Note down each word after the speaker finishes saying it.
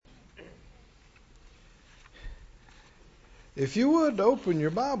If you would open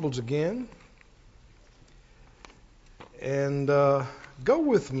your Bibles again and go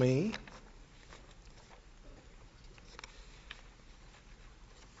with me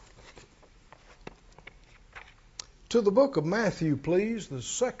to the book of Matthew, please, the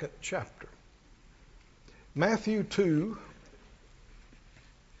second chapter. Matthew 2.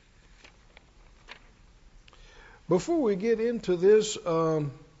 Before we get into this, let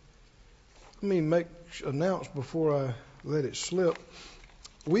me announce before I let it slip.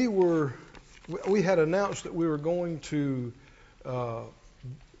 We had announced that we were going to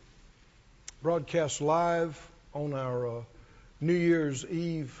broadcast live on our New Year's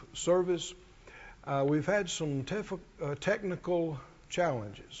Eve service. We've had some technical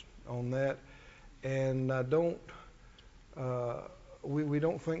challenges on that, and we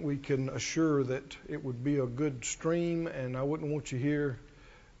don't think we can assure that it would be a good stream, and I wouldn't want you here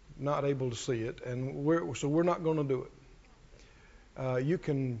not able to see it, and so we're not going to do it. You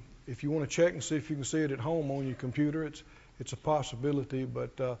can, if you want to check and see if you can see it at home on your computer, it's a possibility,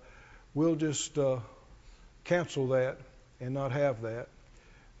 but we'll just cancel that and not have that.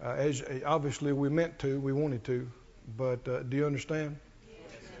 As obviously we wanted to, but do you understand?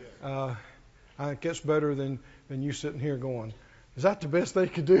 Yes. I think it's better than you sitting here going, is that the best they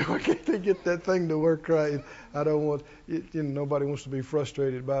could do? Why can't they get that thing to work right? I don't want, nobody wants to be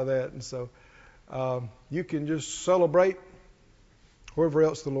frustrated by that, and so you can just celebrate wherever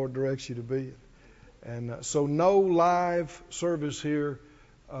else the Lord directs you to be. And so no live service here,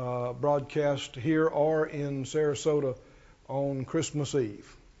 broadcast here or in Sarasota on Christmas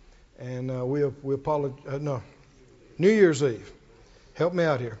Eve. And we apologize. No, New Year's Eve. Help me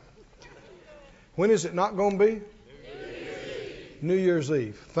out here. When is it not going to be? New Year's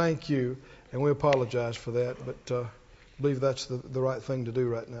Eve. Thank you. And we apologize for that, but I believe that's the right thing to do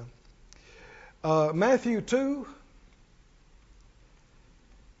right now. Matthew 2.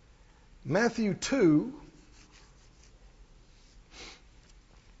 Matthew 2.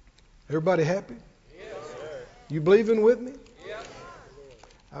 Everybody happy? Yes, sir. You believing with me? Yes.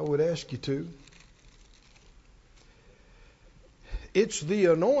 I would ask you to. It's the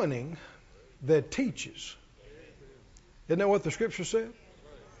anointing that teaches. Isn't that what the scripture said?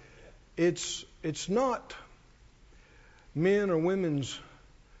 It's not men or women's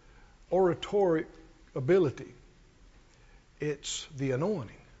oratory ability. It's the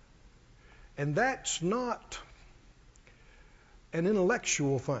anointing. And that's not an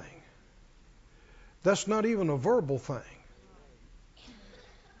intellectual thing. That's not even a verbal thing.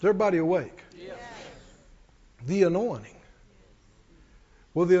 Is everybody awake? Yes. The anointing.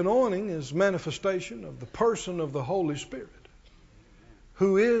 Well, the anointing is manifestation of the person of the Holy Spirit,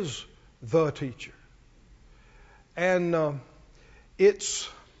 who is the teacher. And it's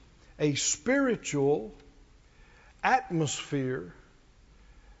a spiritual atmosphere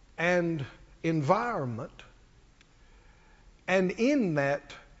and environment. And in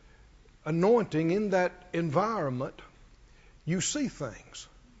that anointing, in that environment, you see things.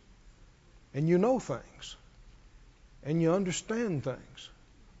 And you know things. And you understand things.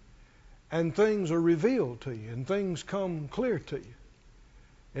 And things are revealed to you, and things come clear to you,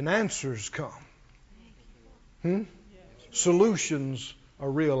 and answers come. Solutions are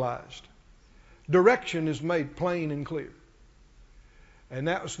realized. Direction is made plain and clear. And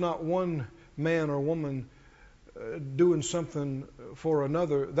that was not one man or woman doing something for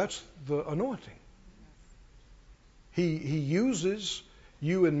another. That's the anointing. He uses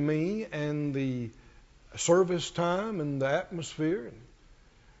you and me and the service time and the atmosphere.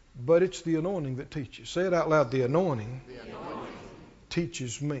 But it's the anointing that teaches. Say it out loud. The anointing,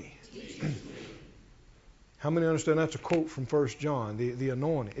 teaches me. How many understand that's a quote from 1 John? The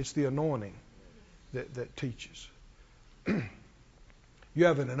anointing. It's the anointing that teaches. You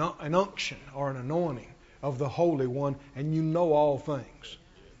have an unction or an anointing of the Holy One, and you know all things.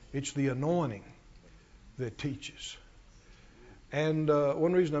 It's the anointing that teaches. And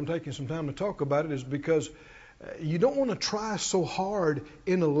one reason I'm taking some time to talk about it is because you don't want to try so hard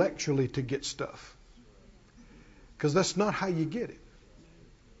intellectually to get stuff, because that's not how you get it.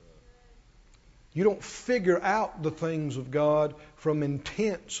 You don't figure out the things of God from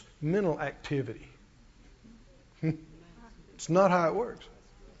intense mental activity. It's not how it works.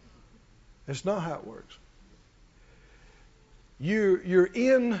 It's not how it works. You're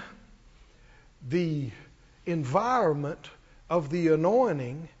in the environment of the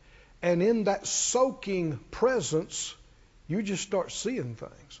anointing, and in that soaking presence, you just start seeing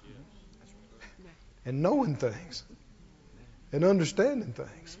things and knowing things and understanding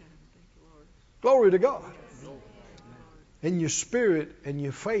things. Glory to God. And your spirit and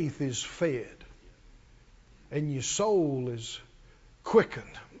your faith is fed. and your soul is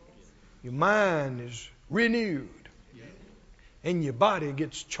quickened. Your mind is renewed. And your body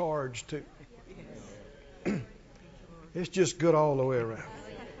gets charged too. It's just good all the way around.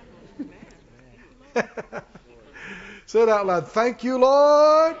 Say it out loud. Thank you,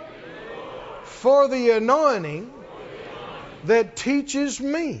 Lord, for the anointing that teaches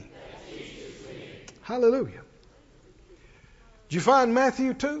me. Hallelujah. Did you find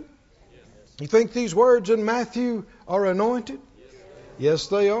Matthew 2? You think these words in Matthew are anointed? Yes,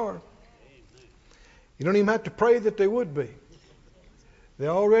 they are. You don't even have to pray that they would be. They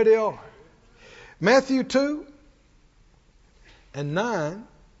already are. Matthew 2 and 9.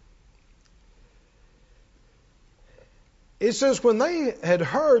 It says, when they had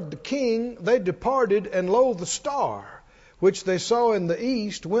heard the king, they departed, and lo, the star, which they saw in the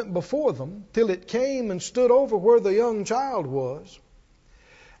east, went before them, till it came and stood over where the young child was.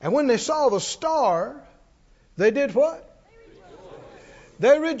 And when they saw the star, they did what?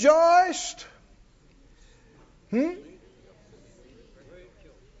 They rejoiced.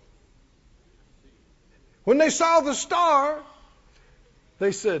 When they saw the star,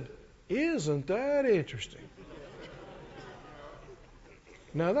 they said, isn't that interesting?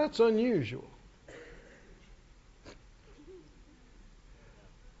 Now that's unusual.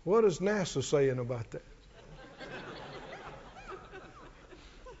 What is NASA saying about that?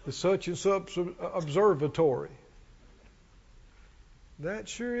 The such and such observatory. That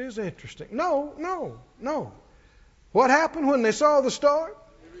sure is interesting. No. What happened when they saw the star?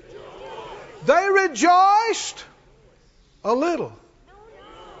 They rejoiced a little.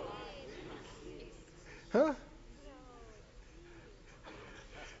 Huh?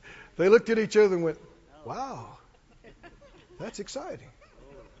 They looked at each other and went, wow, that's exciting.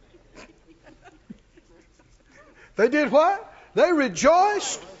 They did what? They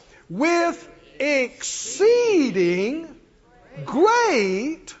rejoiced with exceeding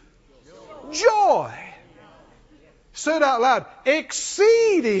great joy. Say it out loud.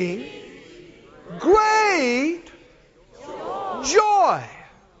 Exceeding great joy.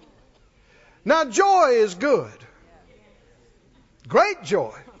 Now, joy is good. Great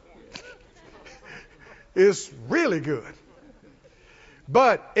joy is really good.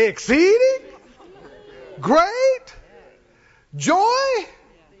 But exceeding great joy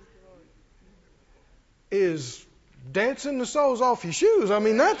is dancing the soles off your shoes. I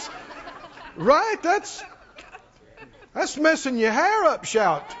mean, that's right. That's messing your hair up,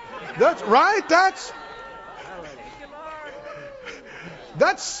 shout. That's right. That's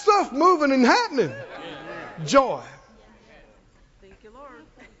stuff moving and happening. Joy.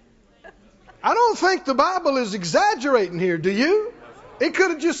 I don't think the Bible is exaggerating here, do you? It could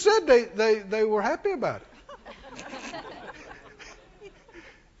have just said they were happy about it.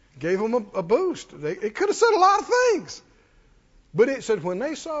 Gave them a boost. It could have said a lot of things. But it said when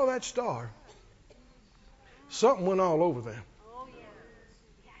they saw that star, something went all over them.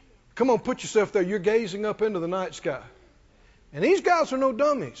 Come on, put yourself there. You're gazing up into the night sky. And these guys are no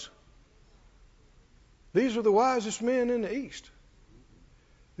dummies. These are the wisest men in the East.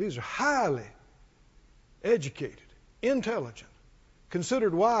 These are highly educated, intelligent,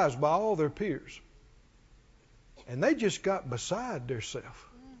 considered wise by all their peers. And they just got beside themselves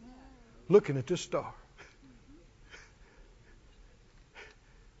looking at this star.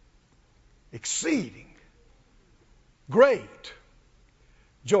 Exceeding great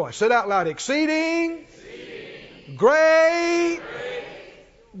joy. Say it out loud. Exceeding great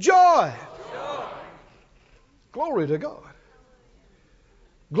joy. Glory to God.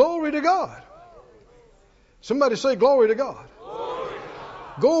 Glory to God. Somebody say glory to God. Glory to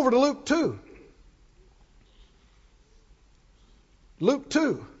God. Go over to Luke 2. Luke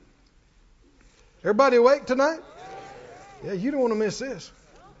 2. Everybody awake tonight? Yeah, you don't want to miss this.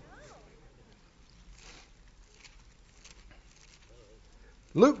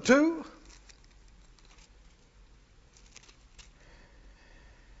 Luke 2.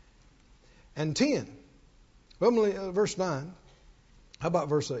 And 10. Well, verse 9. How about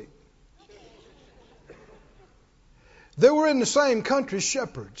verse 8? There were in the same country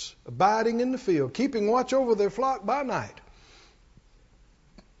shepherds abiding in the field, keeping watch over their flock by night.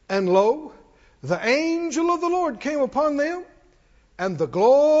 And lo, the angel of the Lord came upon them, and the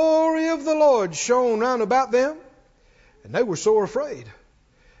glory of the Lord shone round about them, and they were sore afraid.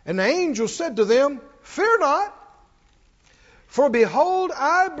 And the angel said to them, fear not, for behold,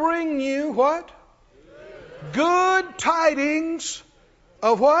 I bring you what? Good tidings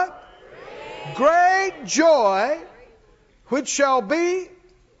of what? Great joy, which shall be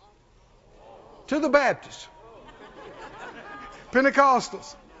to the Baptists,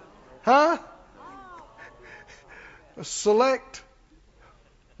 Pentecostals. Huh? a select,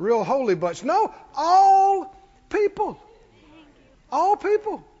 real holy bunch. No, all people. All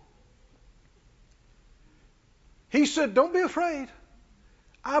people. He said, don't be afraid.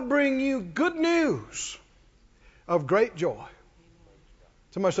 I bring you good news of great joy.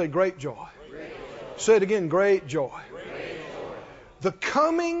 Somebody say great joy. Great joy. Say it again, great joy. Great joy. The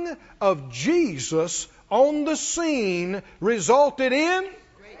coming of Jesus on the scene resulted in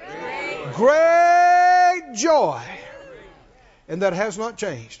great joy. And that has not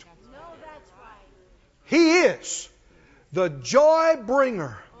changed. He is the joy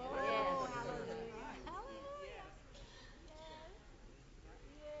bringer.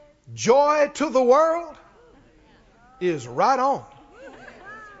 Joy to the world is right on.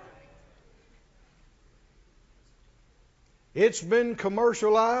 It's been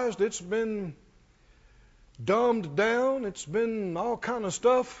commercialized. It's been dumbed down. It's been all kind of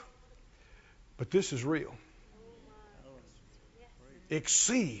stuff. But this is real.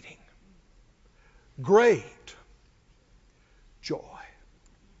 Exceeding great joy.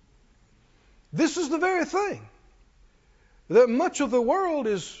 This is the very thing that much of the world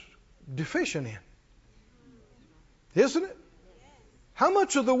is deficient in. Isn't it? How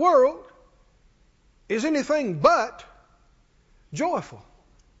much of the world is anything but joyful?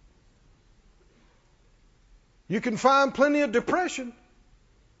 You can find plenty of depression.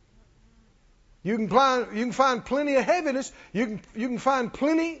 You can find plenty of heaviness. You can find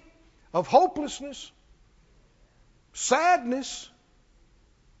plenty of hopelessness, sadness,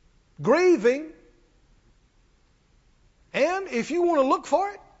 grieving. And if you want to look for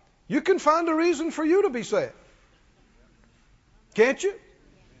it, you can find a reason for you to be sad. Can't you?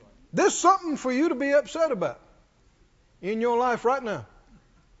 There's something for you to be upset about in your life right now.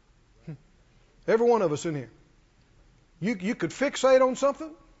 Every one of us in here. You could fixate on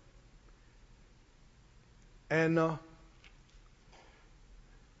something and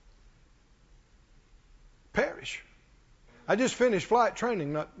perish. I just finished flight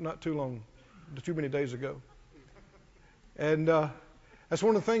training not too many days ago. And that's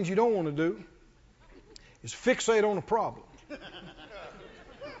one of the things you don't want to do is fixate on a problem.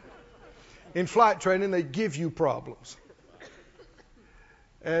 In flight training, they give you problems.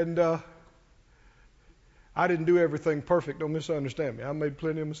 And I didn't do everything perfect. Don't misunderstand me. I made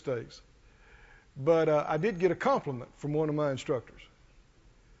plenty of mistakes. But I did get a compliment from one of my instructors.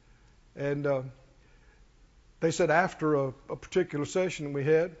 And they said after a particular session we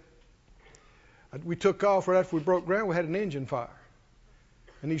had, we took off right after we broke ground, we had an engine fire.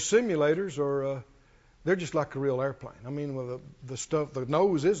 And these simulators are, they're just like a real airplane. I mean, the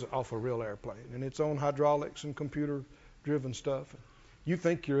nose is off a real airplane. And it's on hydraulics and computer-driven stuff. You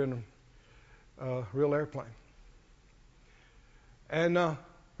think you're in a real airplane. And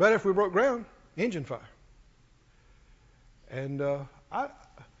right after we broke ground, engine fire. And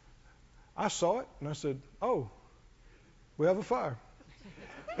I saw it, and I said, oh, we have a fire.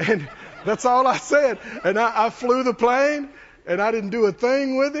 And that's all I said. And I flew the plane, and I didn't do a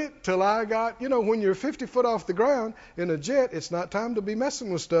thing with it till I got, when you're 50 foot off the ground in a jet, it's not time to be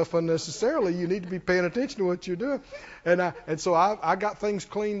messing with stuff unnecessarily. You need to be paying attention to what you're doing. And so I got things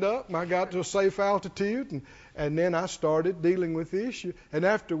cleaned up, and I got to a safe altitude, and then I started dealing with the issue. And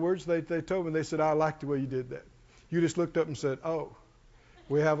afterwards, they told me, they said, I like the way you did that. You just looked up and said, oh,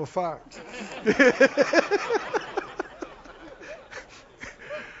 we have a fire.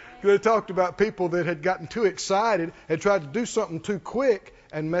 They talked about people that had gotten too excited and tried to do something too quick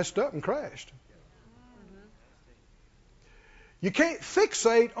and messed up and crashed. You can't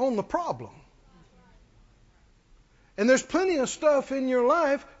fixate on the problem. And there's plenty of stuff in your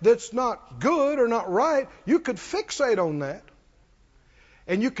life that's not good or not right. You could fixate on that.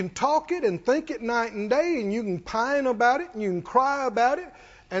 And you can talk it and think it night and day, and you can pine about it and you can cry about it,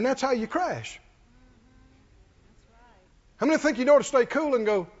 and that's how you crash. How many think you ought to stay cool and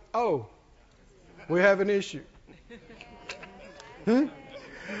go, oh, we have an issue? And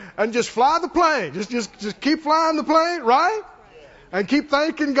just fly the plane. Just keep flying the plane, right? And keep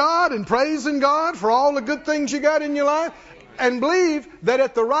thanking God and praising God for all the good things you got in your life. And believe that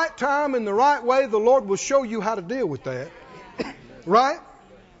at the right time and the right way, the Lord will show you how to deal with that. Right?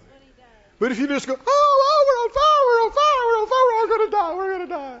 But if you just go, oh, we're on fire, we're going to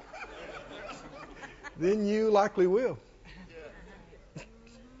die. Then you likely will.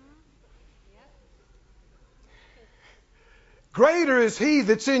 Greater is He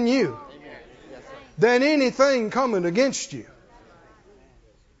that's in you than anything coming against you.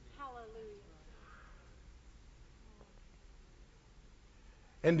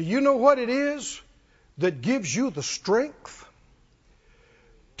 And do you know what it is that gives you the strength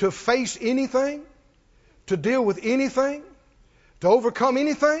to face anything, to deal with anything, to overcome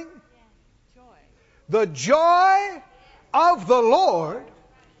anything? The joy of the Lord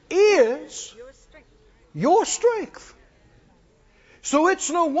is your strength. So it's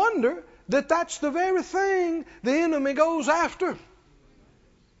no wonder that that's the very thing the enemy goes after.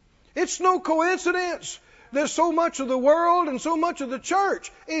 It's no coincidence that so much of the world and so much of the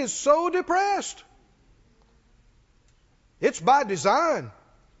church is so depressed. It's by design.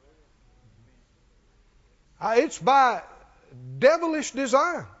 It's by devilish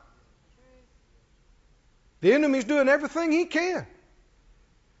design. The enemy's doing everything he can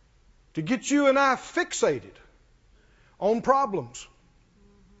to get you and I fixated on problems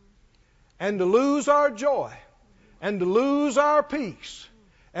and to lose our joy and to lose our peace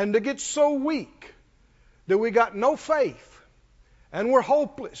and to get so weak that we got no faith and we're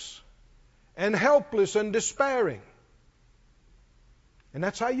hopeless and helpless and despairing. And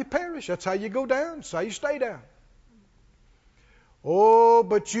that's how you perish. That's how you go down. That's how you stay down. Oh,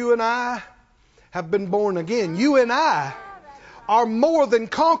 but you and I have been born again. You and I are more than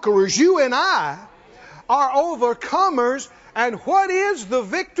conquerors. You and I are overcomers. And what is the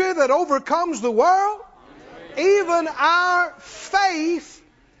victory that overcomes the world? Even our faith.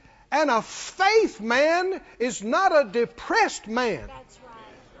 And a faith man is not a depressed man.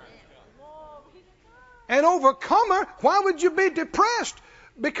 An overcomer, why would you be depressed?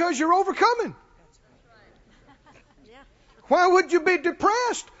 Because you're overcoming. Why would you be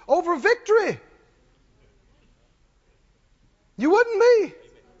depressed over victory? You wouldn't be.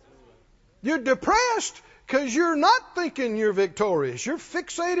 You're depressed because you're not thinking you're victorious. You're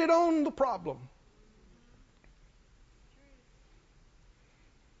fixated on the problem.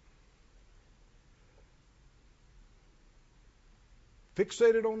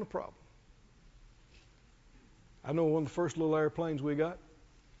 Fixated on the problem. I know one of the first little airplanes we got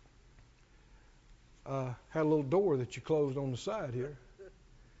had a little door that you closed on the side here.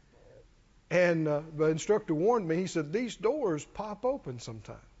 And the instructor warned me, he said, these doors pop open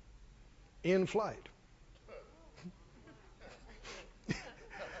sometime in flight.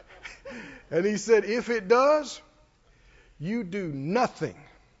 And he said, if it does, you do nothing.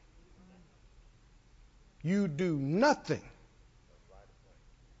 You do nothing.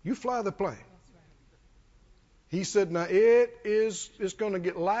 You fly the plane. He said, now it's going to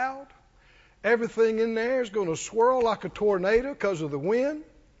get loud. Everything in there is going to swirl like a tornado because of the wind.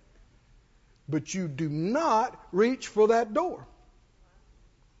 But you do not reach for that door.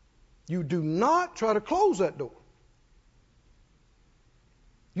 You do not try to close that door.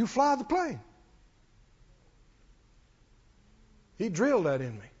 You fly the plane. He drilled that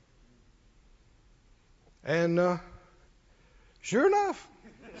in me. And sure enough,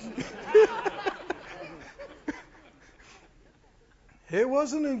 it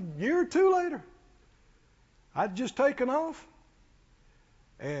wasn't a year or two later. I'd just taken off,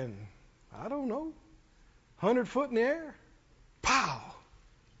 and I don't know, 100 foot in the air, pow!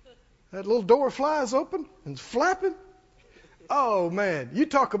 That little door flies open and it's flapping. Oh man, you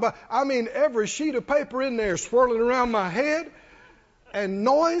talk about, every sheet of paper in there swirling around my head and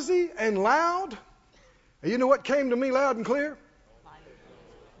noisy and loud. And you know what came to me loud and clear?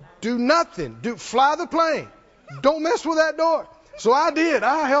 Do nothing. Fly the plane. Don't mess with that door. So I did.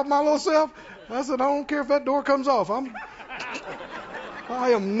 I helped my little self. I said, I don't care if that door comes off.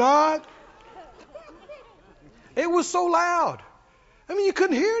 I am not. It was so loud. You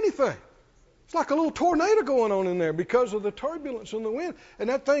couldn't hear anything. It's like a little tornado going on in there because of the turbulence and the wind. And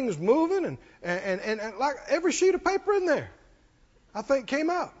that thing is moving and like every sheet of paper in there, I think, came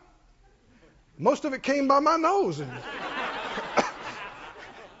out. Most of it came by my nose.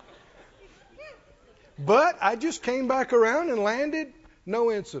 But I just came back around and landed,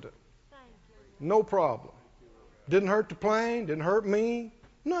 no incident. No problem. Didn't hurt the plane, didn't hurt me,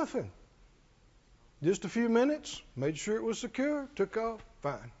 nothing. Just a few minutes, made sure it was secure, took off,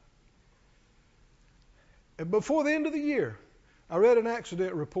 fine. And before the end of the year, I read an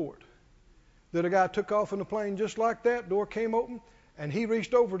accident report that a guy took off in a plane just like that, door came open, and he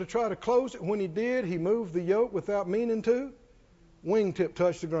reached over to try to close it. When he did, he moved the yoke without meaning to. Wingtip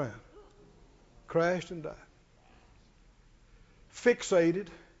touched the ground. Crashed and died. Fixated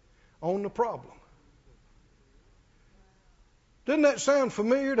on the problem. Doesn't that sound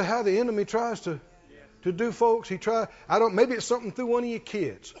familiar to how the enemy tries to do, folks? Maybe it's something through one of your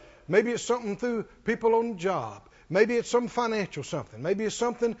kids. Maybe it's something through people on the job. Maybe it's some financial something. Maybe it's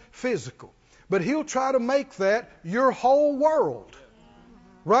something physical. But he'll try to make that your whole world.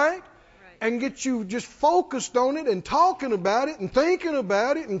 Right? And get you just focused on it and talking about it and thinking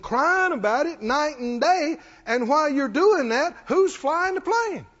about it and crying about it night and day. And while you're doing that, who's flying the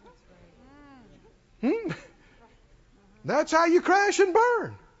plane? That's how you crash and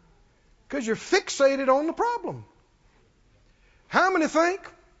burn. Because you're fixated on the problem. How many think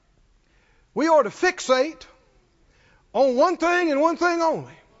we ought to fixate on one thing and one thing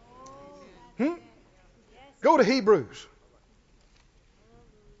only? Go to Hebrews.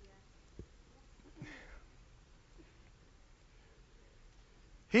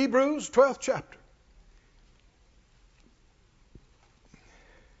 Hebrews 12th chapter.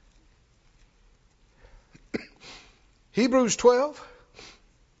 Hebrews 12,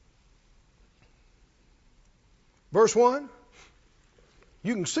 verse 1.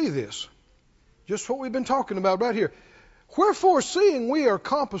 You can see this. Just what we've been talking about right here. Wherefore, seeing we are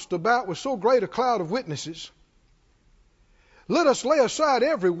compassed about with so great a cloud of witnesses, let us lay aside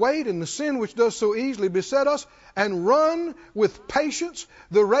every weight and the sin which does so easily beset us, and run with patience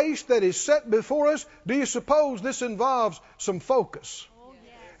the race that is set before us. Do you suppose this involves some focus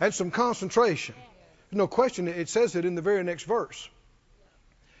and some concentration? No question, it says it in the very next verse.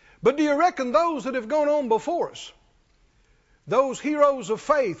 But do you reckon those that have gone on before us, those heroes of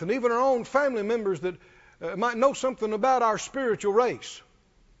faith, and even our own family members that might know something about our spiritual race,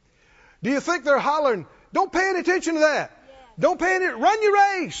 do you think they're hollering, don't pay any attention to that? Don't pay any, run your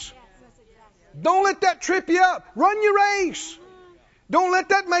race. Don't let that trip you up. Run your race. Don't let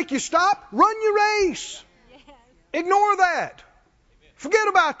that make you stop. Run your race. Ignore that. Forget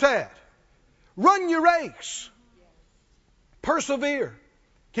about that. Run your race. Persevere.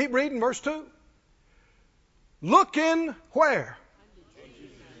 Keep reading verse 2. Looking where?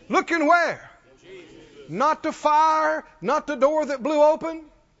 Looking where? Not to fire, not the door that blew open.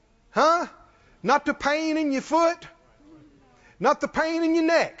 Huh? Not the pain in your foot. Not the pain in your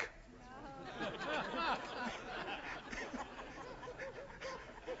neck.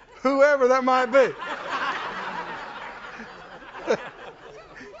 Whoever that might be.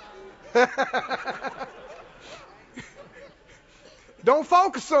 Don't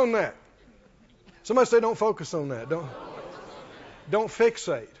focus on that. Somebody say don't focus on that. Don't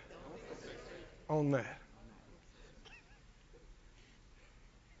fixate on that.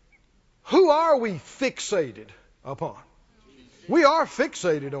 Who are we fixated upon? We are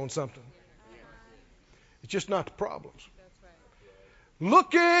fixated on something. It's just not the problems.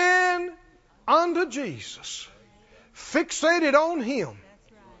 Looking unto Jesus. Fixated on Him.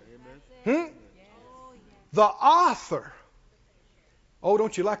 The author. Oh,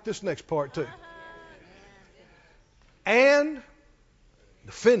 don't you like this next part too? And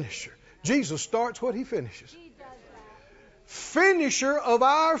the finisher. Jesus starts what He finishes. Finisher of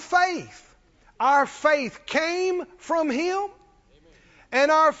our faith. Our faith came from Him,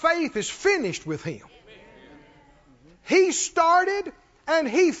 and our faith is finished with Him. He started and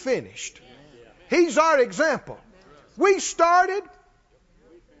He finished. He's our example. We started.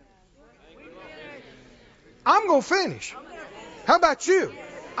 I'm going to finish. How about you?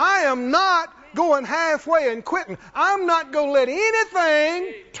 I am not going halfway and quitting. I'm not going to let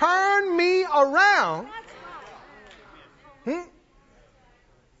anything turn me around.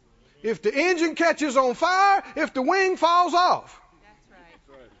 If the engine catches on fire, if the wing falls off,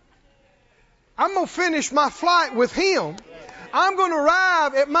 I'm going to finish my flight with Him. I'm going to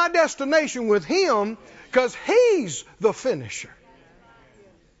arrive at my destination with Him because He's the finisher.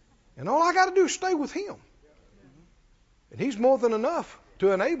 And all I got to do is stay with Him. And He's more than enough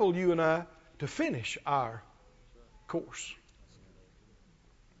to enable you and I to finish our course.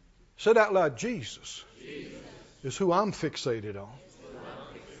 Say it out loud, Jesus is who I'm fixated on.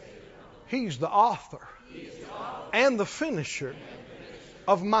 He's the author and the finisher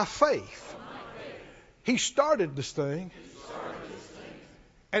of my faith. He started this thing.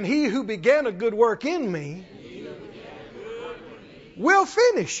 And He who began a good work in me will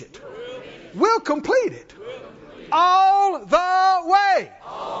finish it. Will complete it. All the way.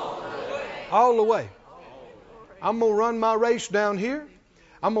 All the way. I'm going to run my race down here.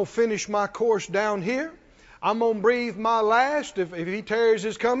 I'm going to finish my course down here. I'm going to breathe my last if He tarries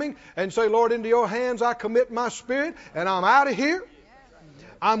His coming and say, Lord, into your hands I commit my spirit, and I'm out of here.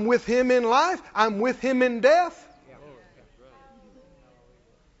 I'm with Him in life. I'm with Him in death.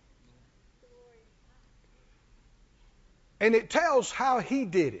 And it tells how He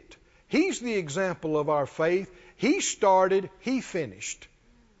did it. He's the example of our faith. He started, He finished.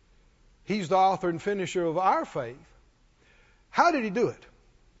 He's the author and finisher of our faith. How did He do it?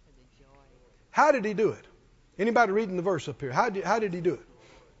 How did He do it? Anybody reading the verse up here? How did He do it?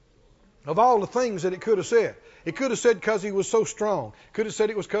 Of all the things that it could have said. It could have said because He was so strong. Could have said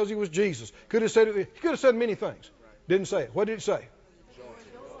it was because He was Jesus. He could have said many things. Didn't say it. What did it say?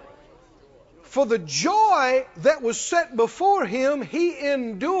 For the joy that was set before Him, He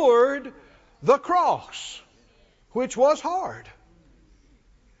endured the cross, which was hard.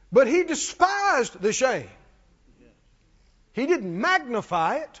 But he despised the shame. He didn't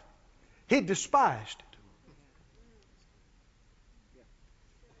magnify it. He despised it.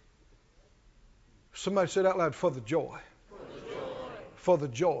 Somebody said out loud, for the joy. For the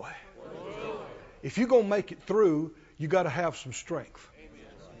joy. If you're going to make it through, you got to have some strength.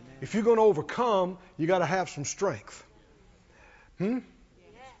 If you're going to overcome, you got to have some strength. And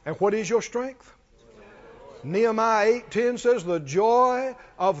what is your strength? Nehemiah 8:10 says, the joy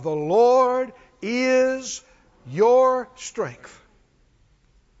of the Lord is your strength.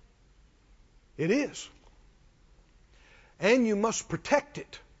 It is. And you must protect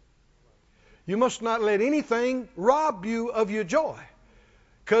it. You must not let anything rob you of your joy.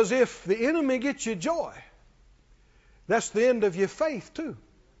 Because if the enemy gets your joy, that's the end of your faith too.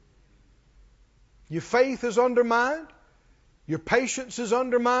 Your faith is undermined. Your patience is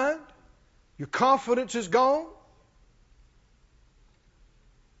undermined. Your confidence is gone.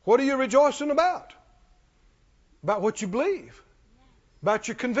 What are you rejoicing about? About what you believe. About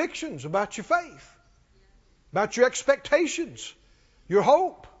your convictions. About your faith. About your expectations. Your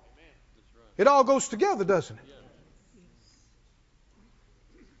hope. It all goes together, doesn't it?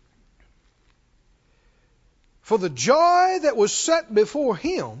 For the joy that was set before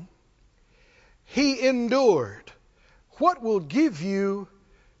him, he endured. What will give you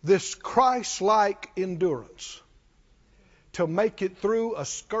this Christ-like endurance? To make it through a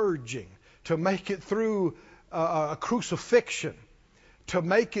scourging, to make it through a crucifixion, to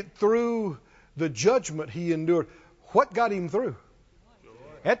make it through the judgment he endured. What got him through?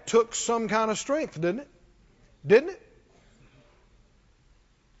 That took some kind of strength, didn't it? Didn't it?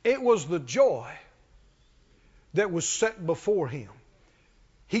 It was the joy that was set before him.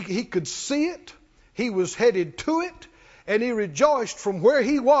 He could see it. He was headed to it. And he rejoiced from where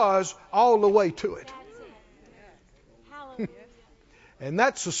he was all the way to it. And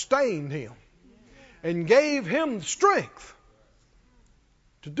that sustained him and gave him strength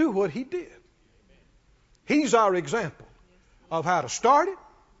to do what he did. He's our example of how to start it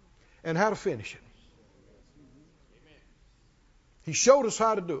and how to finish it. He showed us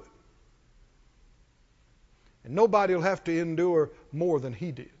how to do it. And nobody will have to endure more than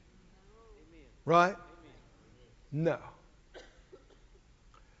he did. Right? No.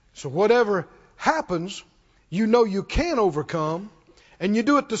 So whatever happens, you know you can overcome, and you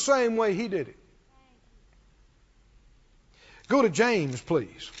do it the same way he did it. Go to James,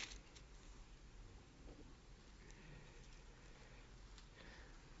 please.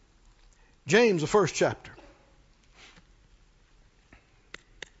 James, the first chapter.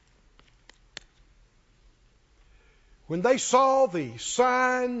 When they saw the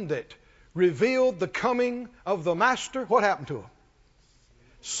sign that revealed the coming of the Master, what happened to them?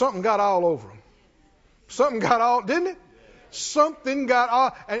 Something got all over them. Something got all, didn't it? Something got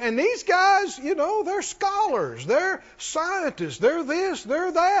all. And these guys, you know, they're scholars. They're scientists. They're this,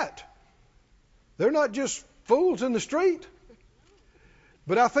 they're that. They're not just fools in the street.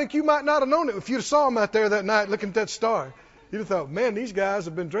 But I think you might not have known it if you saw them out there that night looking at that star. You'd have thought, man, these guys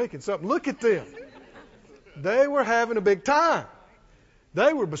have been drinking something. Look at them. They were having a big time.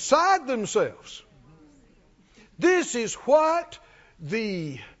 They were beside themselves. This is what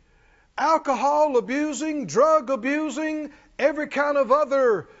the alcohol abusing, drug abusing, every kind of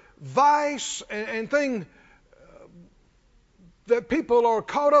other vice and thing that people are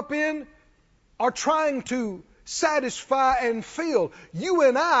caught up in are trying to satisfy and fill. You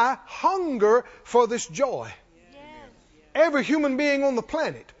and I hunger for this joy. Yes. Every human being on the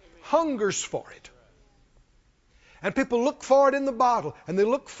planet hungers for it. And people look for it in the bottle, and they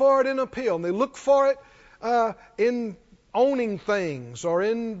look for it in a pill, and they look for it in owning things or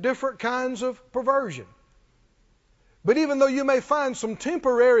in different kinds of perversion. But even though you may find some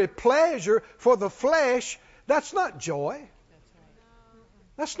temporary pleasure for the flesh, that's not joy.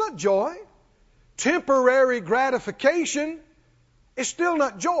 That's not joy. Temporary gratification is still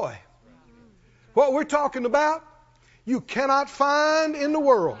not joy. What we're talking about, you cannot find in the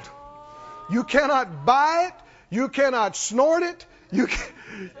world. You cannot buy it. You cannot snort it. You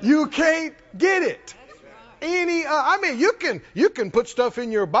can't get it. You can put stuff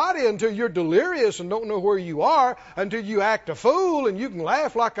in your body until you're delirious and don't know where you are, until you act a fool and you can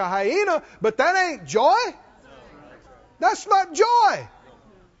laugh like a hyena, but that ain't joy. That's not joy.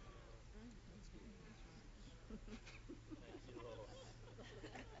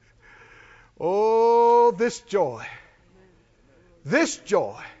 Oh, this joy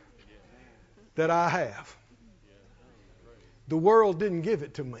that I have. The world didn't give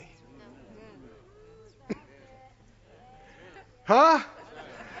it to me. Huh?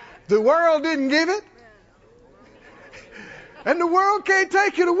 The world didn't give it. And the world can't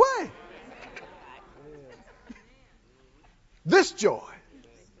take it away. This joy.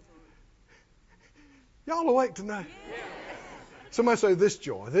 Y'all awake tonight? Somebody say this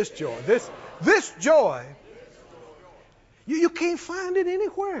joy, this joy, this joy. You can't find it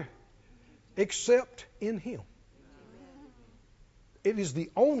anywhere except in Him. It is the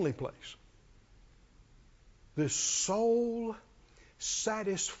only place. The soul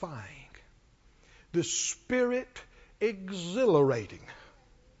satisfying, the spirit exhilarating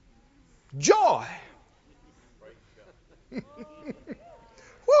joy.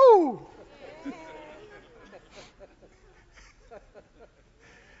 Woo!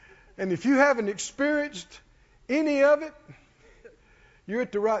 And if you haven't experienced any of it, you're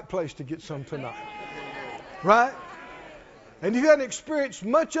at the right place to get some tonight. Right? And if you haven't experienced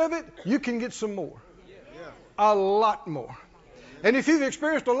much of it, you can get some more. A lot more. And if you've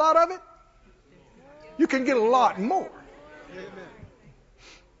experienced a lot of it, you can get a lot more.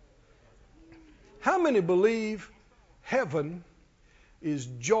 How many believe heaven is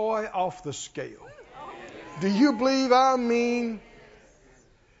joy off the scale? Do you believe I mean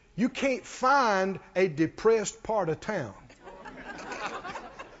you can't find a depressed part of town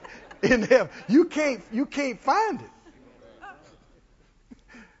in heaven? You can't find it.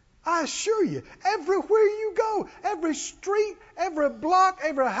 I assure you, everywhere you go, every street, every block,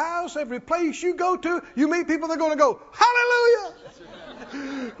 every house, every place you go to, you meet people that are going to go, hallelujah!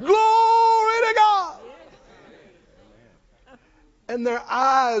 Glory to God! And their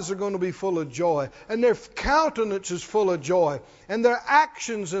eyes are going to be full of joy, and their countenance is full of joy, and their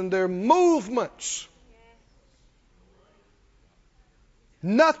actions and their movements.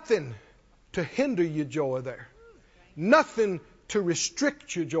 Nothing to hinder your joy there. Nothing to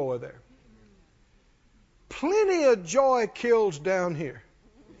restrict your joy there. Plenty of joy kills down here.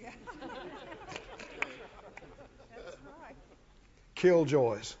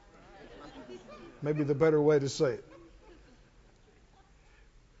 Killjoys. Maybe the better way to say it.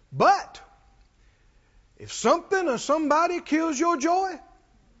 But if something or somebody kills your joy,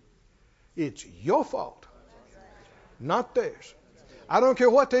 it's your fault, not theirs. I don't care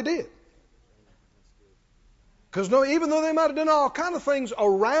what they did. Because even though they might have done all kind of things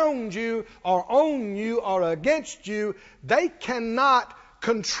around you or on you or against you, they cannot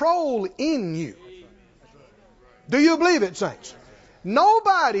control in you. Do you believe it, saints?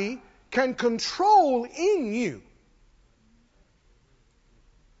 Nobody can control in you.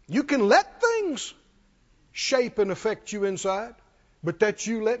 You can let things shape and affect you inside, but that's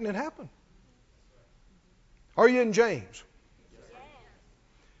you letting it happen. Are you in James?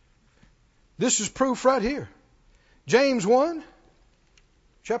 This is proof right here. James 1,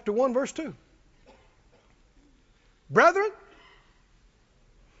 chapter 1, verse 2. Brethren,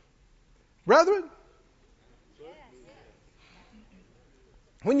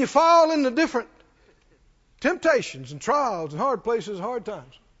 when you fall into different temptations and trials and hard places, hard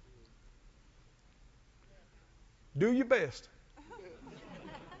times, do your best.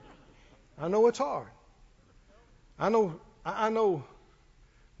 I know it's hard. I know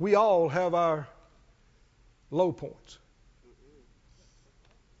we all have our low points.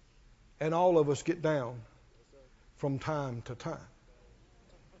 And all of us get down from time to time.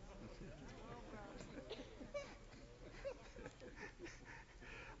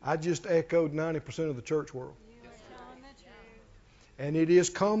 I just echoed 90% of the church world. And it is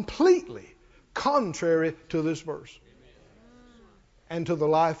completely contrary to this verse and to the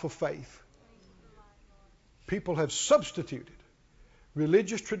life of faith. People have substituted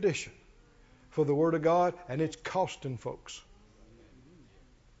religious tradition for the Word of God, and it's costing folks.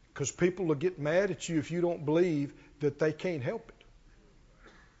 Because people will get mad at you if you don't believe that they can't help it.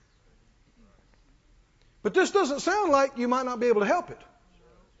 But this doesn't sound like you might not be able to help it.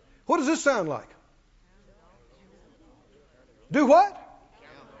 What does this sound like? Do what?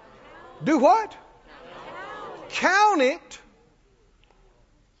 Do what? Count it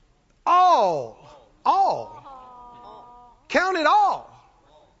all. All. Count it all.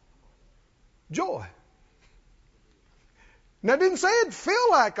 Joy. Now, it didn't say it'd feel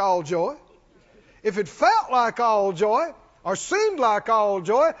like all joy. If it felt like all joy or seemed like all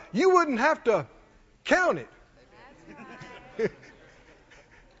joy, you wouldn't have to count it.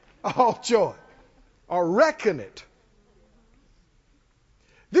 All joy. Or reckon it.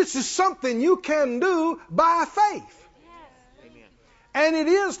 This is something you can do by faith. Yes. And it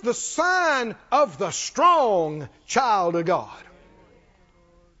is the sign of the strong child of God.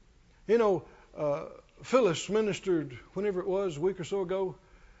 You know, Phyllis ministered, whenever it was, a week or so ago,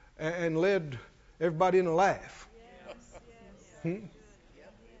 and led everybody in a laugh.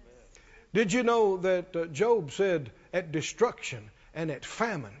 Did you know that Job said, at destruction and at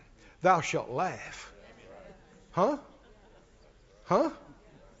famine, thou shalt laugh? Huh? Huh?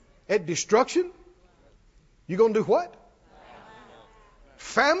 At destruction? You going to do what?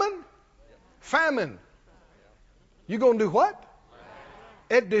 Famine? Famine. You going to do what?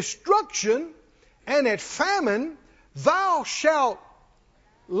 At destruction and at famine, thou shalt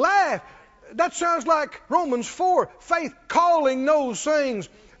laugh. That sounds like Romans 4, faith calling those things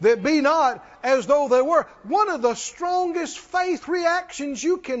that be not as though they were. One of the strongest faith reactions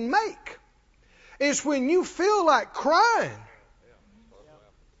you can make is when you feel like crying.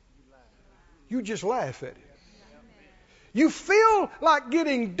 You just laugh at it. You feel like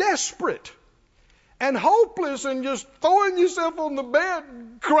getting desperate and hopeless and just throwing yourself on the bed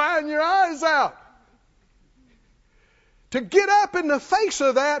and crying your eyes out. To get up in the face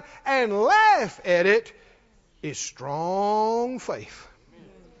of that and laugh at it is strong faith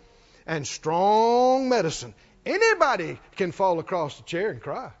and strong medicine. Anybody can fall across the chair and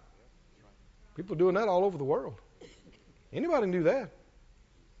cry. People doing that all over the world. Anybody can do that.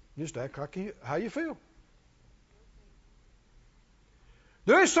 Just act like how you feel.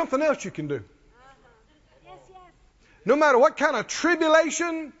 There is something else you can do. No matter what kind of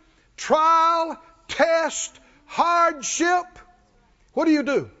tribulation, trial, test, hardship, what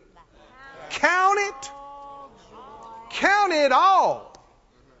do? Count it. Count it all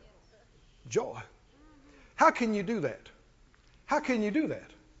joy. How can you do that? How can you do that?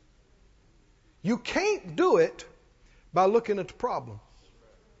 You can't do it by looking at the problem.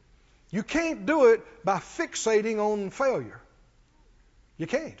 You can't do it by fixating on failure. You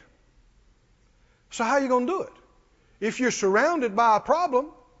can't. So how are you going to do it? If you're surrounded by a problem,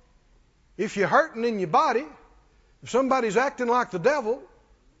 if you're hurting in your body, if somebody's acting like the devil,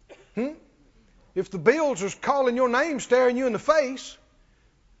 if the bills are calling your name, staring you in the face,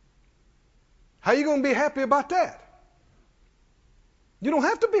 how are you going to be happy about that? You don't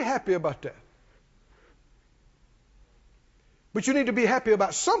have to be happy about that. But you need to be happy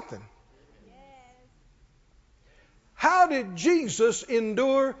about something. How did Jesus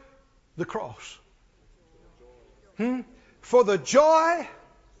endure the cross? For the joy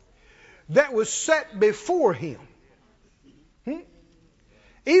that was set before him.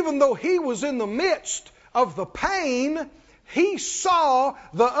 Even though he was in the midst of the pain, he saw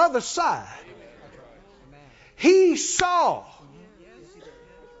the other side. He saw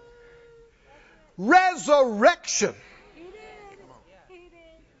resurrection.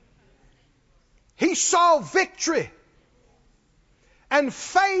 He saw victory. And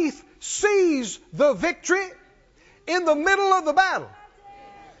faith sees the victory in the middle of the battle.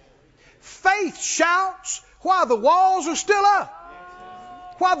 Faith shouts while the walls are still up.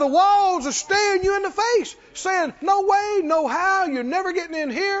 While the walls are staring you in the face, saying, no way, no how, you're never getting in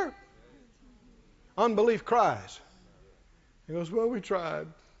here. Unbelief cries. He goes, well, we tried.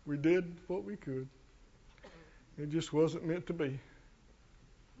 We did what we could. It just wasn't meant to be.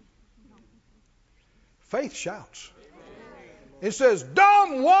 Faith shouts. It says,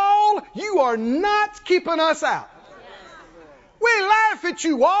 dumb wall, you are not keeping us out. We laugh at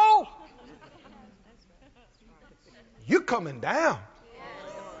you, wall. You're coming down.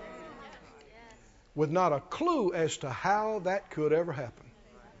 With not a clue as to how that could ever happen.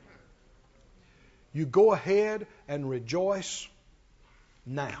 You go ahead and rejoice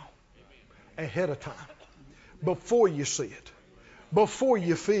now, ahead of time, before you see it, before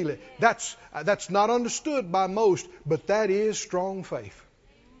you feel it. That's not understood by most, but that is strong faith.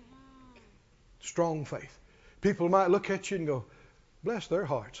 Strong faith. People might look at you and go, bless their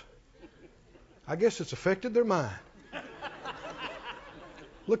hearts. I guess it's affected their mind.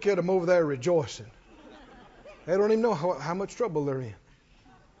 Look at them over there rejoicing. They don't even know how much trouble they're in.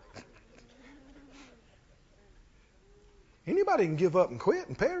 Anybody can give up and quit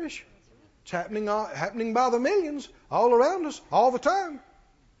and perish. It's happening by the millions all around us all the time.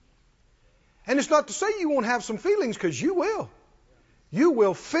 And it's not to say you won't have some feelings, because you will. You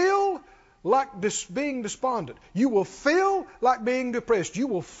will feel like being despondent. You will feel like being depressed. You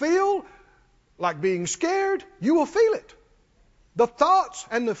will feel like being scared. You will feel it. The thoughts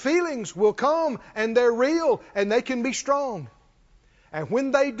and the feelings will come, and they're real, and they can be strong. And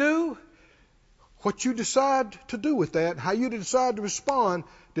when they do, what you decide to do with that, how you decide to respond,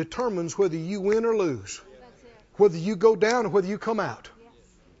 determines whether you win or lose. Whether you go down or whether you come out.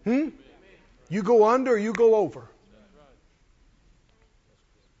 You go under or you go over.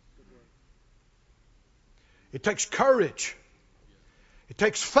 It takes courage. It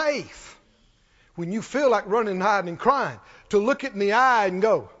takes faith. When you feel like running, hiding, and crying, to look it in the eye and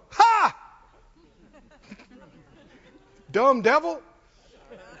go, ha! Dumb devil.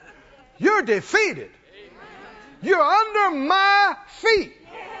 You're defeated. You're under my feet.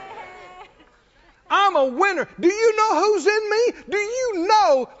 I'm a winner. Do you know who's in me? Do you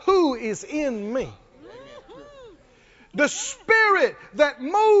know who is in me? The Spirit that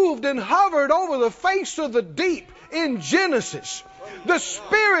moved and hovered over the face of the deep in Genesis. The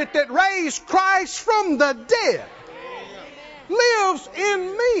Spirit that raised Christ from the dead lives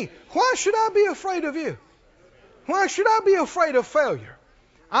in me. Why should I be afraid of you? Why should I be afraid of failure?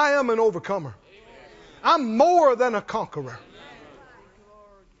 I am an overcomer. I'm more than a conqueror.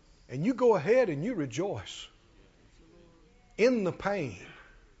 And you go ahead and you rejoice in the pain,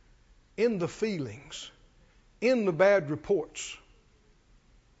 in the feelings, in the bad reports.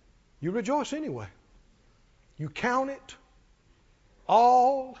 You rejoice anyway. You count it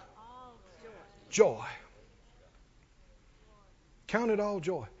all joy. Count it all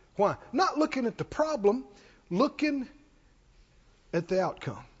joy. Why? Not looking at the problem, looking at the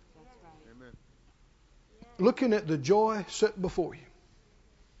outcome. Looking at the joy set before you.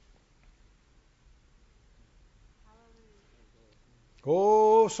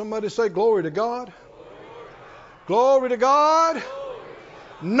 Oh, somebody say glory to God. Glory to God.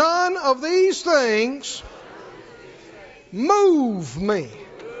 None of these things move me.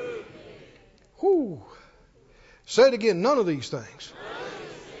 Whew. Say it again. None of these things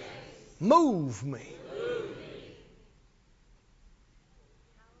move me.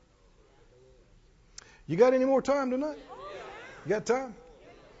 You got any more time tonight? You got time?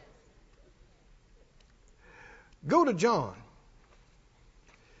 Go to John.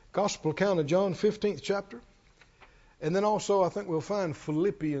 Gospel account of John, 15th chapter. And then also I think we'll find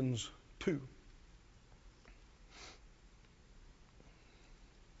Philippians 2.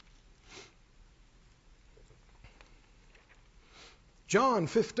 John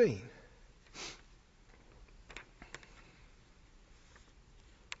 15.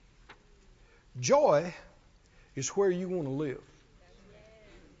 Joy is where you want to live.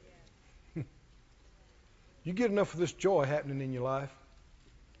 You get enough of this joy happening in your life,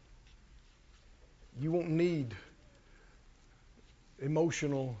 you won't need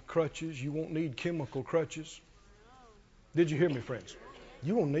emotional crutches. You won't need chemical crutches. Did you hear me, friends?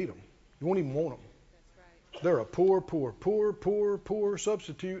 You won't need them. You won't even want them. They're a poor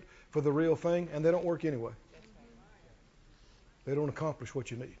substitute for the real thing, and they don't work anyway. They don't accomplish what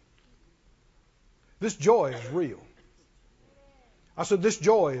you need. This joy is real. I said this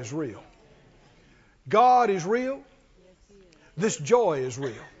joy is real. God is real. This joy is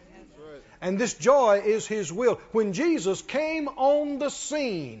real. And this joy is His will. When Jesus came on the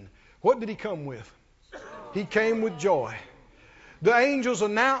scene, what did He come with? He came with joy. The angels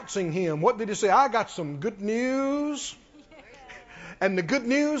announcing Him, what did He say? I got some good news. And the good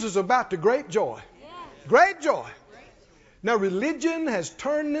news is about the great joy. Great joy. Now religion has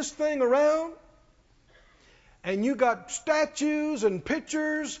turned this thing around. And you got statues and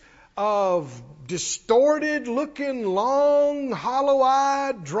pictures of distorted looking, long,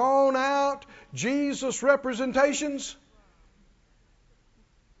 hollow-eyed, drawn out Jesus representations.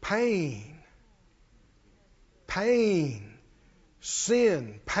 Pain.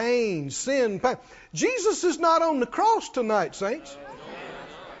 Sin. Jesus is not on the cross tonight, saints.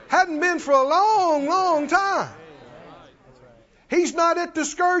 Hadn't been for a long, long time. He's not at the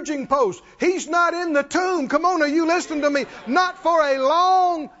scourging post. He's not in the tomb. Come on, are you listening to me? Not for a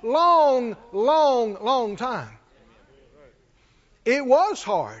long time. It was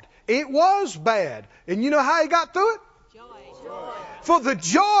hard. It was bad. And you know how He got through it? Joy. For the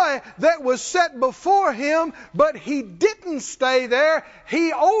joy that was set before Him, but He didn't stay there.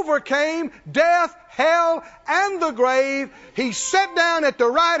 He overcame death, hell, and the grave. He sat down at the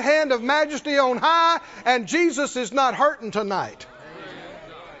right hand of majesty on high, and Jesus is not hurting tonight.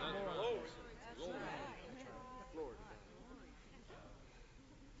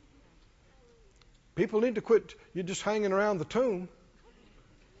 People need to quit you just hanging around the tomb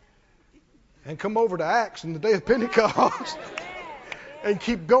and come over to Acts in the day of Pentecost and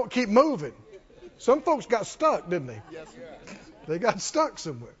keep moving. Some folks got stuck, didn't they? Yes, sir. They got stuck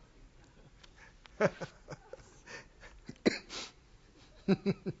somewhere.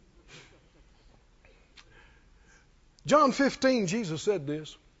 John 15, Jesus said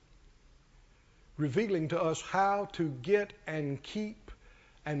this, revealing to us how to get and keep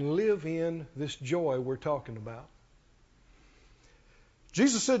and live in this joy we're talking about.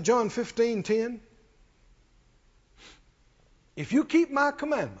 Jesus said, John 15:10, if you keep my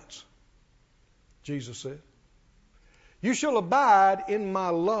commandments, Jesus said, you shall abide in my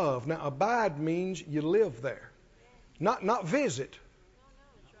love. Now, abide means you live there, not visit.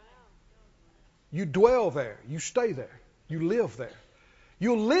 You dwell there. You stay there. You live there.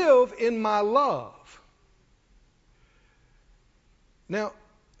 You'll live in my love. Now,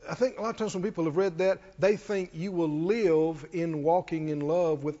 I think a lot of times when people have read that, they think you will live in walking in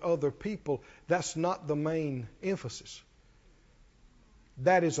love with other people. That's not the main emphasis.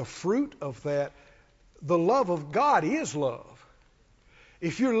 That is a fruit of that. The love of God is love.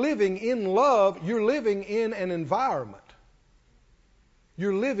 If you're living in love, you're living in an environment.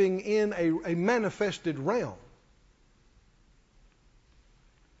 You're living in a manifested realm.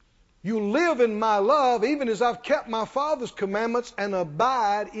 You live in my love, even as I've kept my Father's commandments and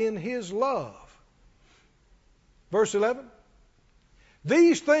abide in his love. Verse 11.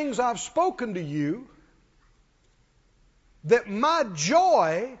 These things I've spoken to you, that my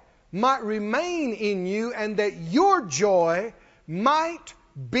joy might remain in you, and that your joy might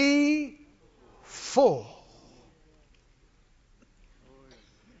be full.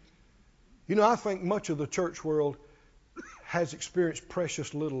 You know, I think much of the church world has experienced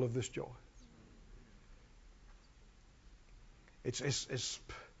precious little of this joy. It's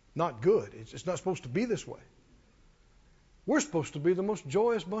not good. It's not supposed to be this way. We're supposed to be the most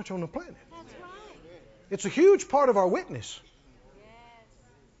joyous bunch on the planet. That's right. It's a huge part of our witness.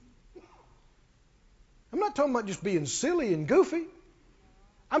 Yes. I'm not talking about just being silly and goofy.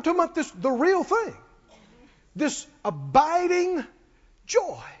 I'm talking about the real thing. This abiding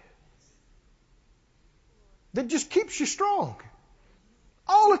joy that just keeps you strong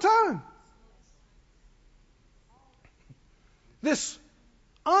all the time. This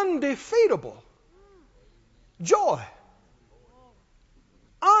undefeatable joy.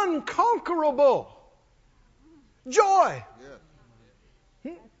 Unconquerable joy.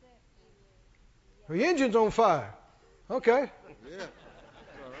 The engine's on fire. Okay.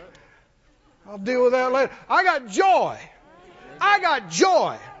 I'll deal with that later. I got joy. I got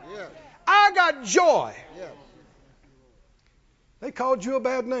joy. I got joy. They called you a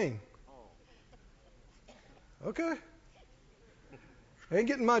bad name. Okay. They ain't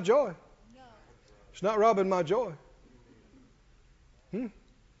getting my joy. It's not robbing my joy.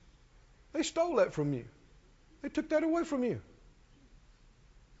 They stole that from you. They took that away from you.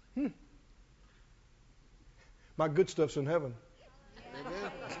 My good stuff's in heaven.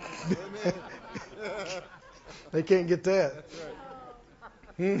 Amen. They can't get that.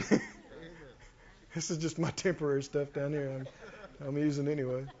 This is just my temporary stuff down here. I'm using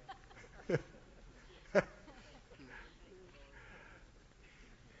anyway.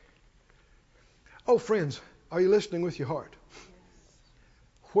 Oh, friends, are you listening with your heart?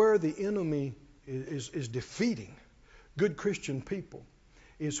 Where the enemy is defeating good Christian people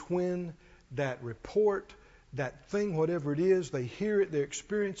is when that report, that thing, whatever it is, they hear it, they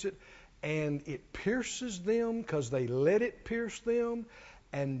experience it, and it pierces them because they let it pierce them,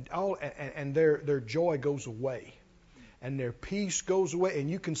 and their joy goes away. And their peace goes away, and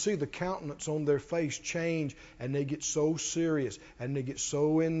you can see the countenance on their face change, and they get so serious, and they get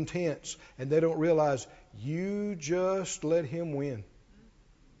so intense, and they don't realize you just let him win.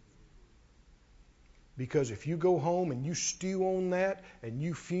 Because if you go home and you stew on that, and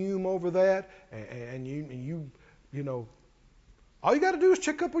you fume over that, and you know, all you got to do is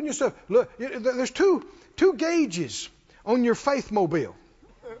check up on yourself. Look, there's two gauges on your faith mobile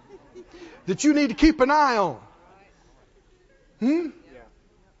that you need to keep an eye on.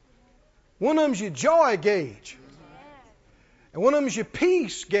 One of them's your joy gauge. And one of them's your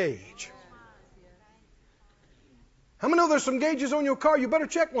peace gauge. How many know there's some gauges on your car you better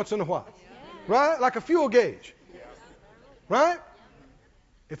check once in a while? Right? Like a fuel gauge. Right?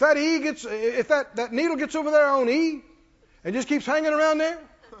 If that that needle gets over there on E and just keeps hanging around there,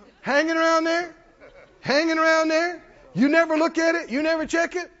 you never look at it, you never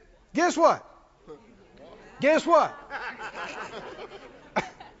check it, guess what?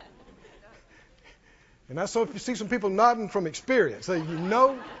 And I see some people nodding from experience. So you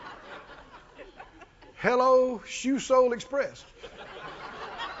know, hello, Shoe Sole Express.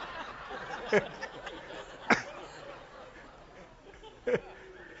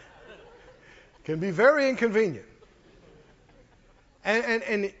 Can be very inconvenient.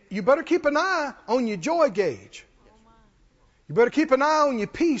 And you better keep an eye on your joy gauge. You better keep an eye on your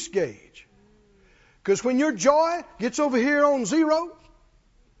peace gauge. Because when your joy gets over here on zero,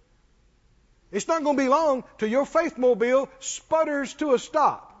 it's not going to be long till your faith mobile sputters to a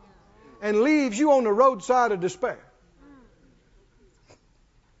stop and leaves you on the roadside of despair.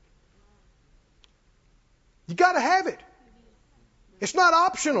 You got to have it. It's not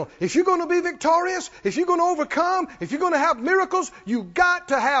optional. If you're going to be victorious, if you're going to overcome, if you're going to have miracles, you got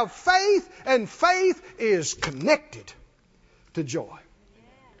to have faith, and faith is connected to joy.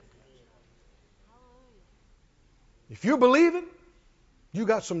 If you're believing you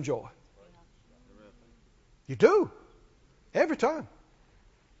got some joy. You do. Every time.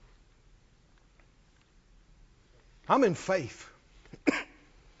 I'm in faith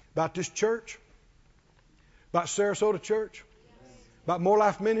about this church, about Sarasota Church, about More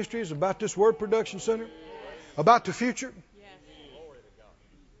Life Ministries, about this Word Production Center, about the future.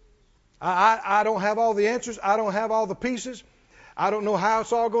 I don't have all the answers. I don't have all the pieces. I don't know how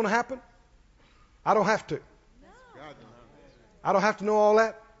it's all going to happen. I don't have to. I don't have to know all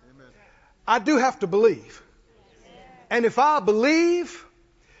that. I do have to believe. And if I believe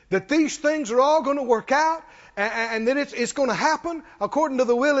that these things are all going to work out and that it's going to happen according to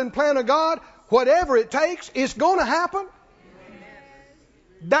the will and plan of God, whatever it takes, it's going to happen.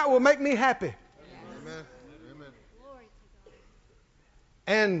 That will make me happy. Amen.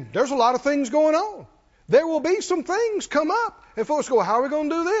 And there's a lot of things going on. There will be some things come up. And folks go, how are we going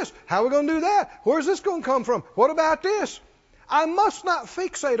to do this? How are we going to do that? Where's this going to come from? What about this? I must not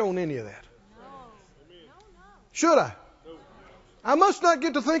fixate on any of that. Should I? I must not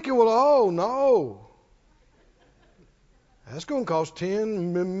get to thinking, well, oh, no. That's going to cost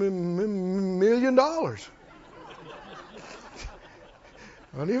 $10 million. I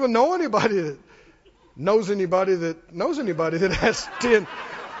don't even know anybody that knows anybody that has $10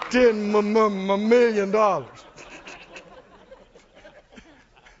 million.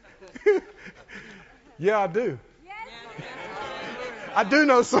 Yeah, I do. I do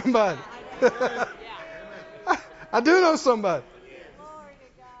know somebody. I do know somebody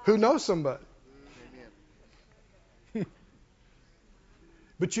who knows somebody.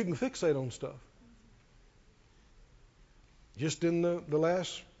 But you can fixate on stuff. Just in the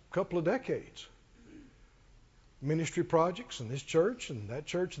last couple of decades. Ministry projects and this church and that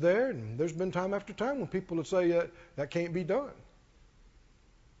church there. And there's been time after time when people would say, that can't be done.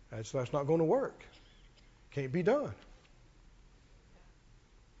 That's not going to work. Can't be done.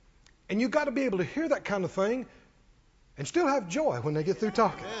 And you've got to be able to hear that kind of thing and still have joy when they get through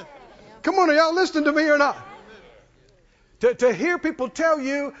talking. Come on, are y'all listening to me or not? To hear people tell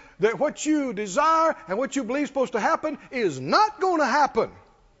you that what you desire and what you believe is supposed to happen is not going to happen.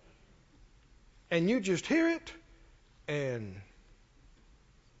 And you just hear it and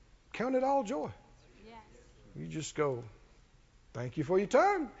count it all joy. You just go, thank you for your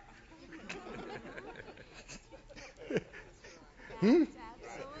time.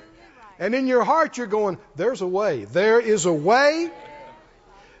 And in your heart you're going, there's a way. There is a way.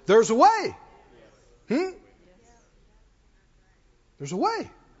 There's a way. There's a way.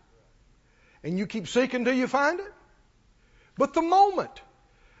 And you keep seeking till you find it. But the moment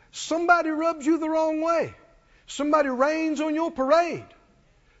somebody rubs you the wrong way, somebody rains on your parade,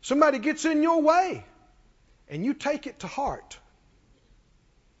 somebody gets in your way, and you take it to heart,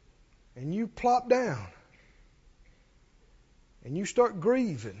 and you plop down, and you start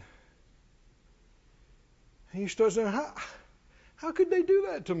grieving, and you start saying, how could they do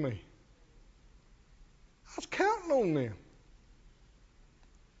that to me? I was counting on them.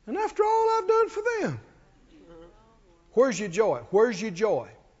 And after all I've done for them. Where's your joy? Where's your joy?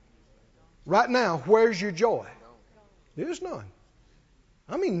 Right now, where's your joy? There's none.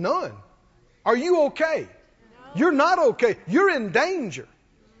 I mean none. Are you okay? You're not okay. You're in danger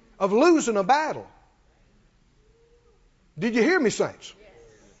of losing a battle. Did you hear me, saints?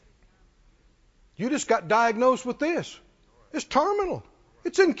 You just got diagnosed with this. It's terminal.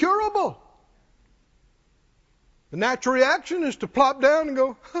 It's incurable. The natural reaction is to plop down and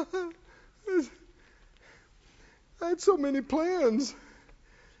go, I had so many plans,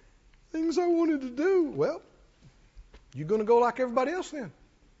 things I wanted to do. Well, you're going to go like everybody else then.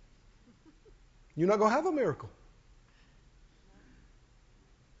 You're not going to have a miracle.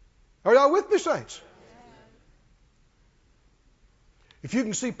 Are y'all with me, saints? If you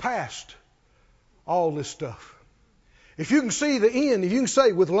can see past all this stuff, if you can see the end, if you can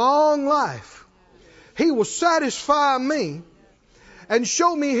say, with long life, He will satisfy me and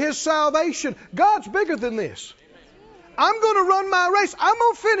show me His salvation. God's bigger than this. I'm going to run my race. I'm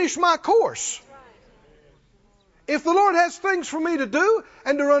going to finish my course. If the Lord has things for me to do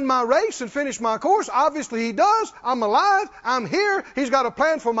and to run my race and finish my course, obviously He does. I'm alive. I'm here. He's got a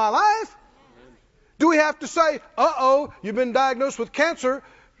plan for my life. Do we have to say, uh-oh, you've been diagnosed with cancer.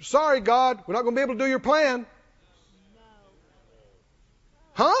 Sorry, God, we're not going to be able to do your plan.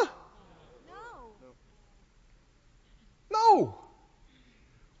 Huh? No.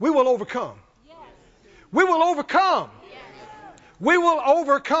 We will overcome. Yes. We will overcome. Yes. We will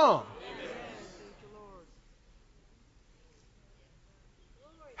overcome. Yes.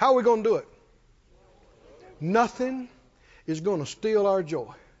 How are we going to do it? Nothing is going to steal our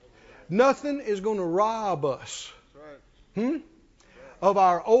joy. Nothing is going to rob us of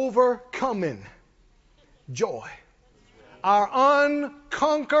our overcoming joy. Our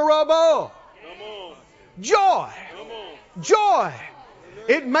unconquerable joy. Joy.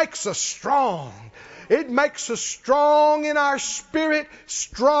 It makes us strong. It makes us strong in our spirit,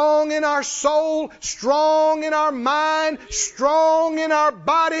 strong in our soul, strong in our mind, strong in our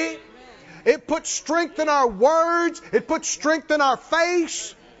body. It puts strength in our words. It puts strength in our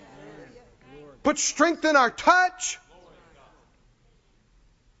face. Puts strength in our touch.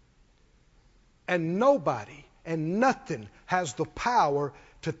 And nobody and nothing has the power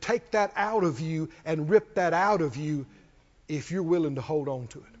to take that out of you and rip that out of you if you're willing to hold on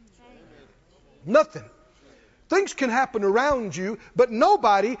to it. Nothing. Things can happen around you, but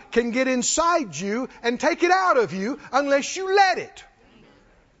nobody can get inside you and take it out of you unless you let it.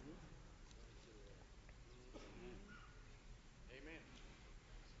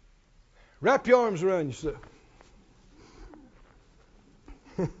 Wrap your arms around yourself.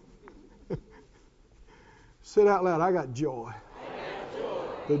 Say it out loud. I got joy.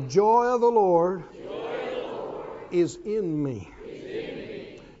 The joy of the Lord is in me.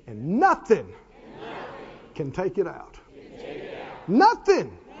 And nothing can take it out.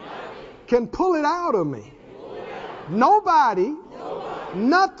 Nothing can pull it out of me. Nobody,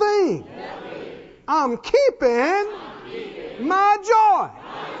 nothing. I'm keeping my joy.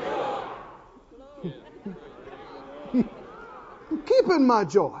 I'm keeping my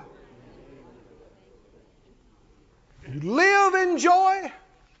joy. You live in joy.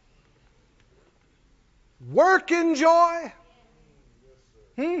 Work in joy.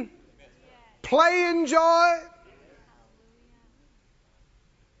 Play in joy.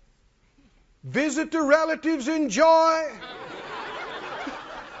 Visit the relatives in joy.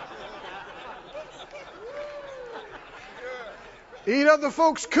 Eat other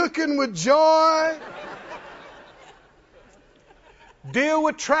folks' cooking with joy. Deal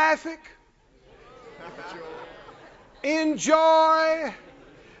with traffic. Enjoy.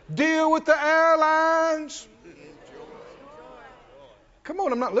 Deal with the airlines. Come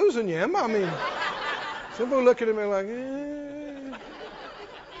on, I'm not losing you, am I? I mean, some people looking at me like,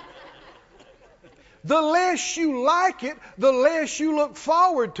 The less you like it, the less you look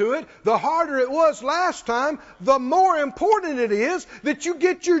forward to it, the harder it was last time, the more important it is that you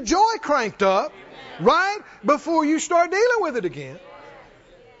get your joy cranked up, right, before you start dealing with it again.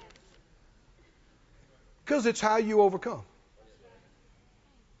 Because it's how you overcome.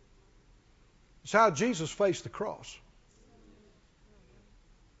 It's how Jesus faced the cross.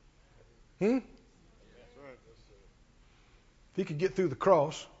 If he could get through the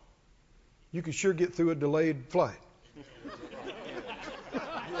cross, you could sure get through a delayed flight.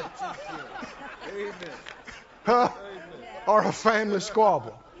 Huh? Or a family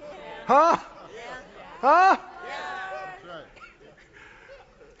squabble. Huh? Huh?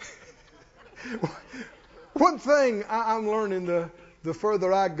 One thing I'm learning the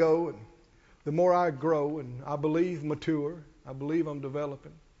further I go and the more I grow and I believe mature, I believe I'm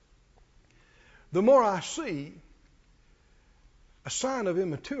developing, the more I see a sign of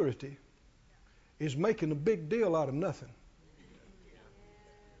immaturity is making a big deal out of nothing.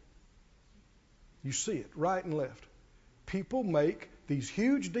 You see it right and left. People make these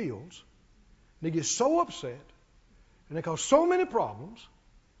huge deals, and they get so upset, and they cause so many problems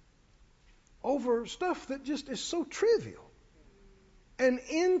over stuff that just is so trivial and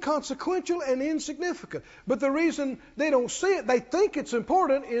inconsequential and insignificant. But the reason they don't see it, they think it's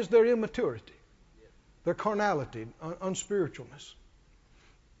important, is their immaturity, their carnality, unspiritualness.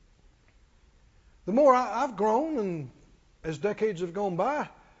 The more I've grown, and as decades have gone by,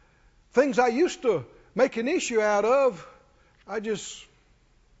 things I used to make an issue out of, I just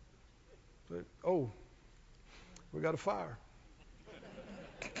said, oh, we got a fire.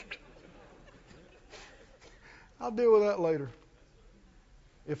 I'll deal with that later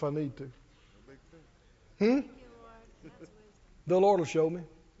if I need to. The Lord will show me.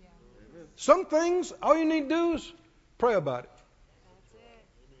 Some things, all you need to do is pray about it.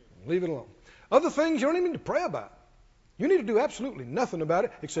 Leave it alone. Other things you don't even need to pray about. You need to do absolutely nothing about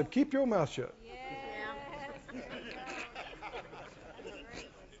it except keep your mouth shut.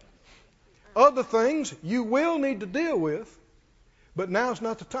 Other things you will need to deal with, but now's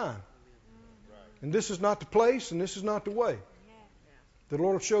not the time. And this is not the place, and this is not the way. The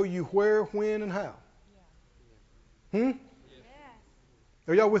Lord will show you where, when, and how.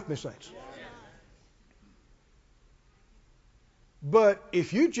 Are y'all with me, saints? But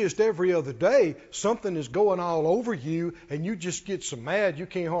if you just every other day, something is going all over you, and you just get so mad you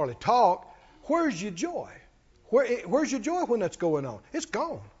can't hardly talk, where's your joy? Where's your joy when that's going on? It's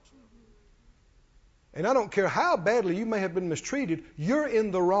gone. And I don't care how badly you may have been mistreated, you're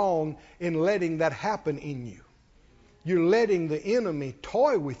in the wrong in letting that happen in you. You're letting the enemy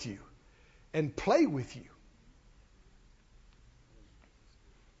toy with you and play with you.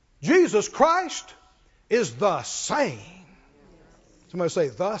 Jesus Christ is the same. Somebody say,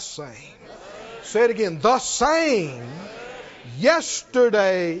 the same. Say it again, the same.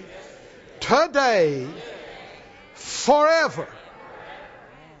 Yesterday, today, forever.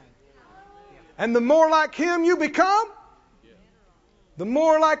 And the more like Him you become, the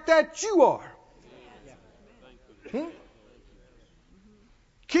more like that you are.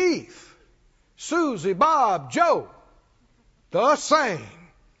 Keith, Susie, Bob, Joe, the same.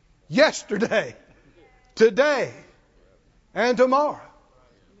 Yesterday, today, and tomorrow.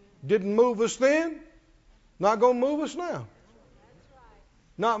 Didn't move us then, not going to move us now.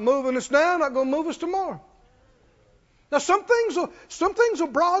 Not moving us now, not going to move us tomorrow. Now some things will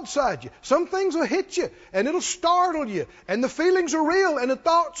broadside you. Some things will hit you and it'll startle you. And the feelings are real and the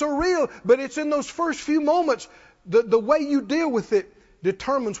thoughts are real. But it's in those first few moments, the way you deal with it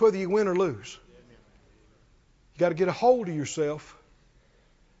determines whether you win or lose. You got to get a hold of yourself.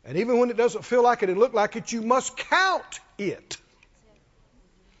 And even when it doesn't feel like it and look like it, you must count it.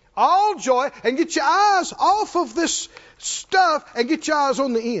 All joy, and get your eyes off of this stuff and get your eyes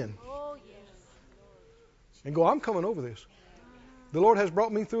on the end. And go, I'm coming over this. The Lord has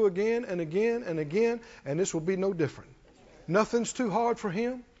brought me through again and again and again, and this will be no different. Nothing's too hard for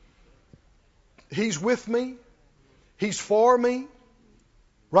Him. He's with me. He's for me.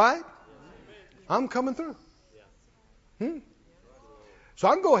 Right? I'm coming through. So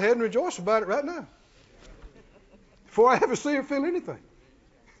I can go ahead and rejoice about it right now. Before I ever see or feel anything.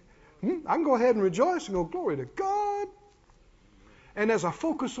 I can go ahead and rejoice and go, glory to God. And as I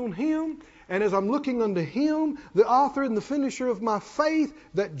focus on Him, and as I'm looking unto Him, the author and the finisher of my faith,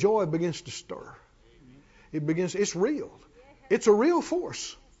 that joy begins to stir. It's real. It's a real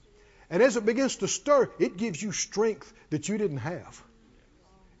force. And as it begins to stir, it gives you strength that you didn't have.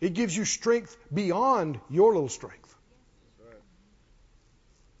 It gives you strength beyond your little strength.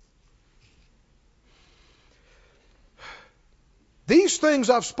 These things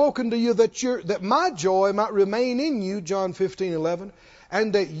I've spoken to you that my joy might remain in you, John 15:11,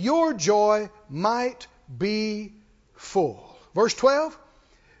 and that your joy might be full. Verse 12,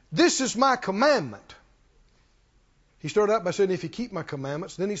 this is my commandment. He started out by saying, if you keep my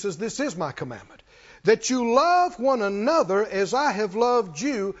commandments, then he says, this is my commandment, that you love one another as I have loved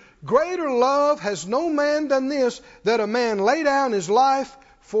you. Greater love has no man than this, that a man lay down his life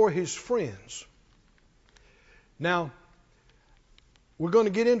for his friends. Now, we're going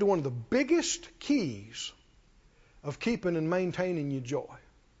to get into one of the biggest keys of keeping and maintaining your joy.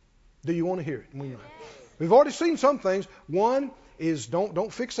 Do you want to hear it? We've already seen some things. One is don't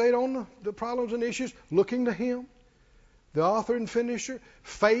fixate on the problems and issues. Looking to Him, the author and finisher.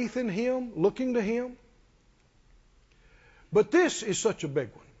 Faith in Him, looking to Him. But this is such a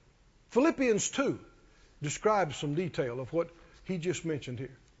big one. Philippians 2 describes some detail of what he just mentioned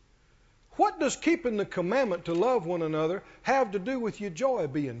here. What does keeping the commandment to love one another have to do with your joy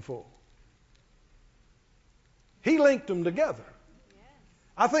being full? He linked them together.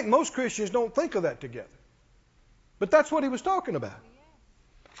 I think most Christians don't think of that together. But that's what he was talking about.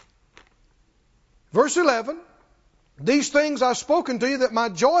 Verse 11, these things I've spoken to you that my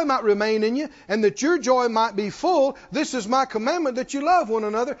joy might remain in you and that your joy might be full. This is my commandment, that you love one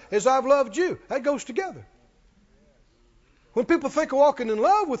another as I've loved you. That goes together. When people think of walking in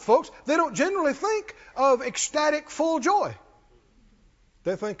love with folks, they don't generally think of ecstatic, full joy.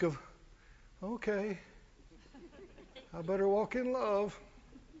 They think of, okay, I better walk in love.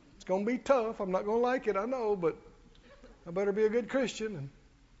 It's going to be tough. I'm not going to like it, I know, but I better be a good Christian.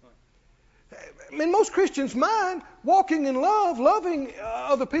 In most Christians' mind, walking in love, loving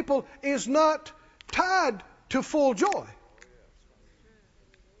other people is not tied to full joy.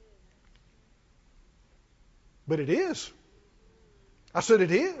 But it is. I said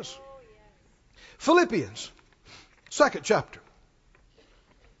it is. Philippians, 2nd chapter.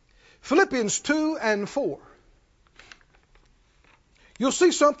 Philippians 2 and 4. You'll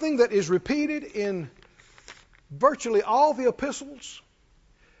see something that is repeated in virtually all the epistles.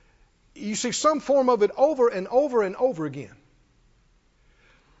 You see some form of it over and over and over again.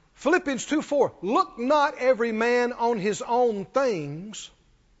 Philippians 2:4. Look not every man on his own things,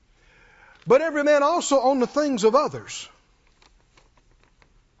 but every man also on the things of others.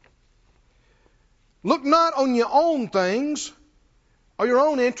 Look not on your own things or your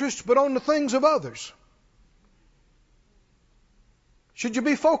own interests, but on the things of others. Should you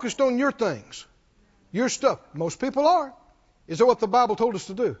be focused on your things, your stuff? Most people are. Is that what the Bible told us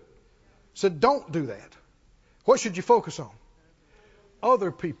to do? Said, don't do that. What should you focus on?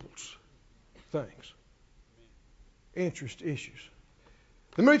 Other people's things. Interest, issues.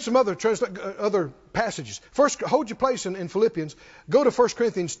 Let me read some other passages. First, hold your place in Philippians. Go to 1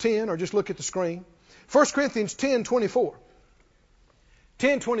 Corinthians 10, or just look at the screen. 1 Corinthians 10:24.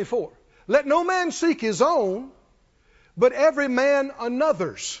 10:24. Let no man seek his own, but every man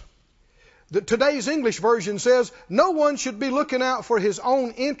another's. Today's English version says, no one should be looking out for his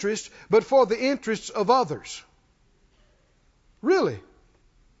own interest, but for the interests of others. Really?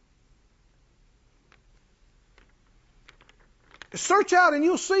 Search out and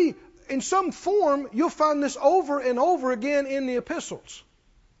you'll see, in some form, you'll find this over and over again in the epistles.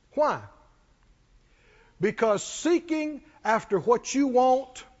 Why? Because seeking after what you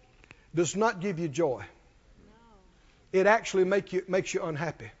want does not give you joy. It actually makes you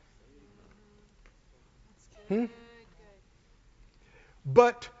unhappy.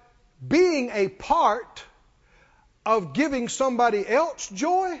 But being a part of giving somebody else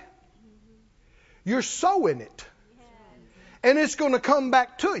joy, you're sowing it. And it's going to come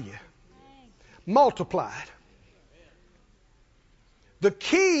back to you, multiplied. The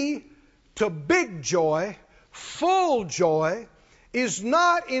key to big joy, full joy, is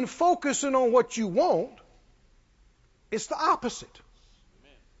not in focusing on what you want. It's the opposite.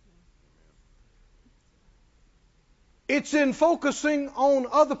 It's in focusing on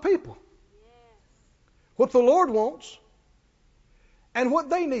other people. What the Lord wants and what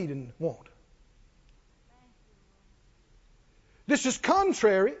they need and want. This is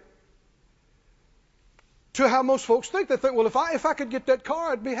contrary to how most folks think. They think, well, if I could get that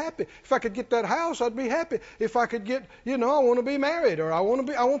car, I'd be happy. If I could get that house, I'd be happy. If I could get, I want to be married, or I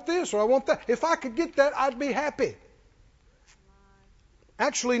want this, or I want that. If I could get that, I'd be happy.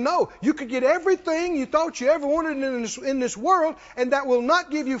 Actually, no. You could get everything you thought you ever wanted in this world, and that will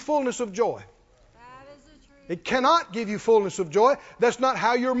not give you fullness of joy. That is the truth. It cannot give you fullness of joy. That's not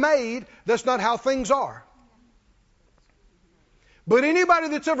how you're made. That's not how things are. But anybody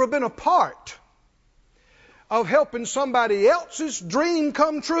that's ever been a part of helping somebody else's dream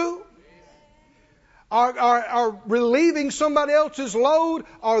come true, or relieving somebody else's load,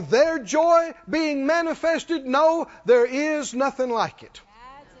 or their joy being manifested, no, there is nothing like it.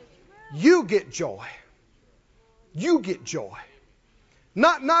 You get joy. You get joy.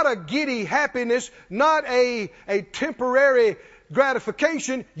 Not a giddy happiness, not a temporary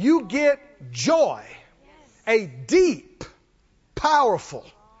gratification. You get joy. A deep, powerful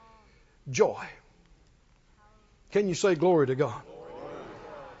joy. Can you say glory to God?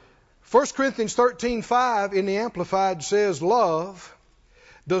 1 Corinthians 13:5 in the Amplified says, love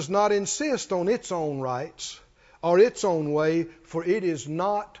does not insist on its own rights or its own way, for it is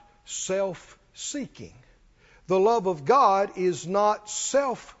not self-seeking. The love of God is not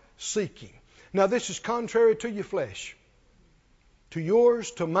self-seeking. Now this is contrary to your flesh. To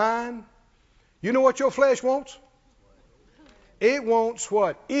yours, to mine. You know what your flesh wants? It wants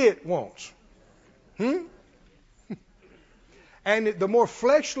what it wants. And the more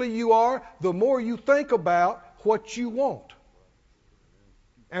fleshly you are, the more you think about what you want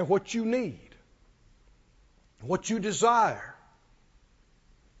and what you need, what you desire,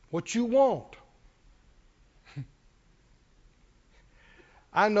 what you want.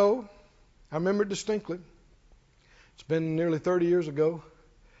 I remember distinctly. It's been nearly 30 years ago.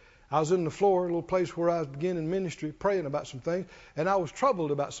 I was in the floor, a little place where I was beginning ministry, praying about some things, and I was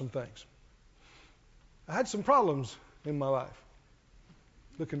troubled about some things. I had some problems in my life.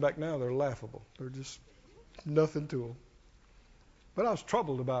 Looking back now, they're laughable. They're just nothing to them. But I was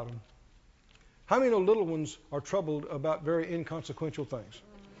troubled about them. How many of the little ones are troubled about very inconsequential things?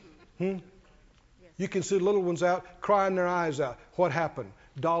 You can see little ones out crying their eyes out. What happened?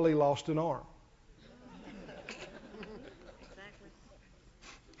 Dolly lost an arm.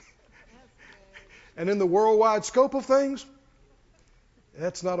 And in the worldwide scope of things,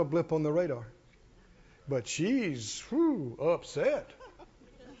 that's not a blip on the radar. But she's upset.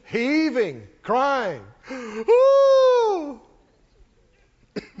 Heaving, crying. Ooh!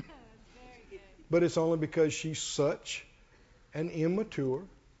 But it's only because she's such an immature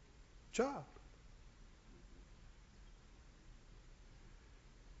child.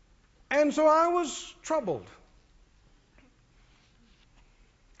 And so I was troubled,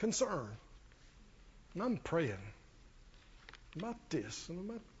 concerned. And I'm praying about this and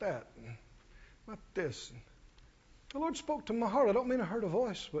about that and about this. And the Lord spoke to my heart. I don't mean I heard a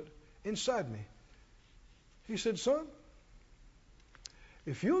voice, but inside me. He said, son,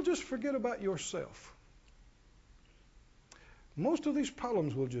 if you'll just forget about yourself, most of these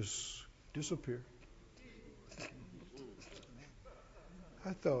problems will just disappear.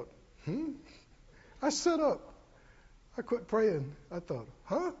 I thought, I sat up. I quit praying. I thought,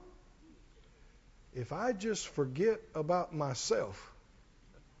 if I just forget about myself,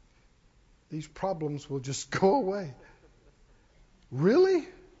 these problems will just go away. Really?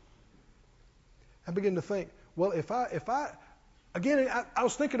 I began to think, well, if I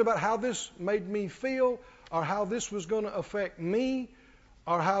was thinking about how this made me feel, or how this was going to affect me,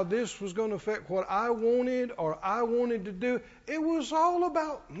 or how this was going to affect what I wanted or I wanted to do. It was all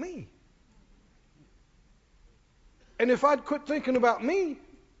about me. And if I'd quit thinking about me,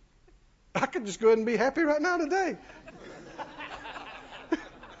 I could just go ahead and be happy right now today.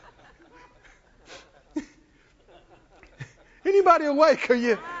 Anybody awake? Are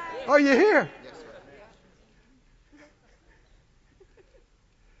you here?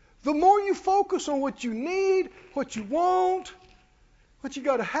 The more you focus on what you need, what you want, what you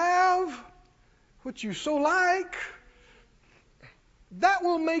got to have, what you so like, that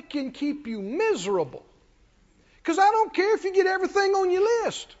will make and keep you miserable. Because I don't care if you get everything on your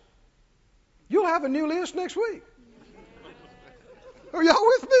list. You'll have a new list next week. Are y'all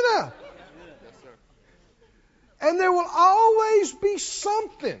with me now? And there will always be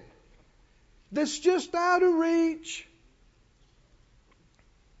something that's just out of reach.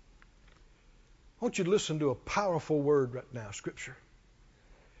 I want you to listen to a powerful word right now, Scripture.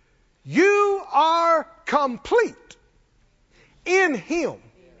 You are complete in Him.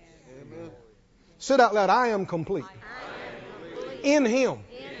 Amen. Say it out loud. I am complete. In Him.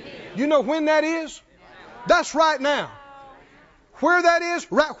 You know when that is? That's right now. Where that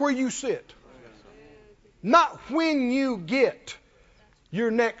is? Right where you sit. Not when you get your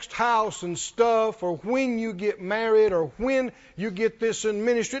next house and stuff, or when you get married, or when you get this in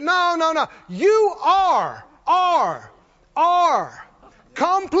ministry. No. You are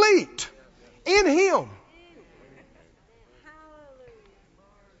complete in Him.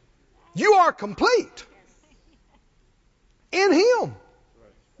 You are complete in Him.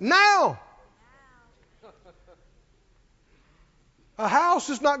 Now. A house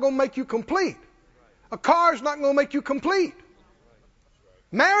is not going to make you complete. A car is not going to make you complete.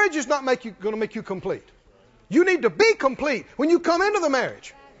 Marriage is not going to make you complete. You need to be complete when you come into the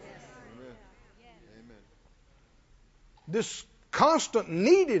marriage. This constant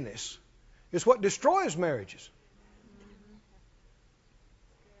neediness is what destroys marriages.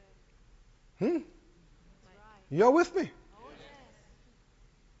 Y'all with me?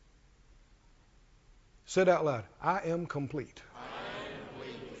 Say it out loud. I am complete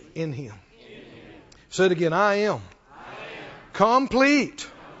in Him. Say it again. I am complete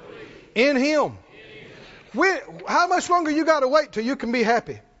in Him. How much longer you got to wait till you can be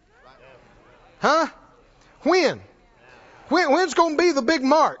happy? Huh? When? When's going to be the big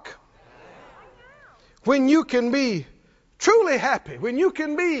mark? When you can be truly happy. When you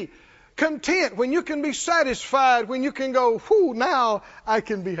can be content. When you can be satisfied. When you can go, whoo, now I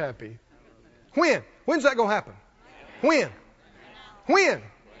can be happy. When? When's that going to happen? When? When?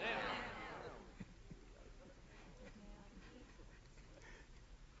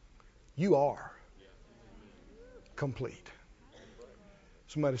 You are complete.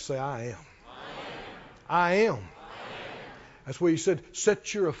 Somebody say, I am. I am. That's where He said,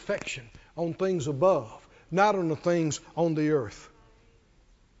 set your affection on things above, not on the things on the earth.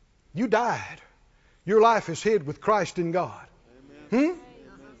 You died. Your life is hid with Christ in God. You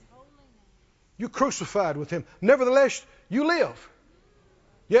crucified with Him. Nevertheless, you live.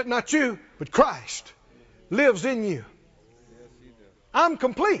 Yet not you, but Christ lives in you. I'm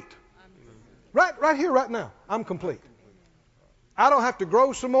complete. Right here, right now, I'm complete. I don't have to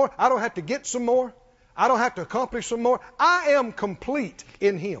grow some more. I don't have to get some more. I don't have to accomplish some more. I am complete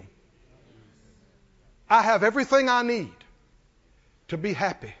in Him. I have everything I need to be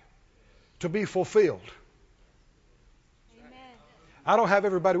happy, to be fulfilled. Amen. I don't have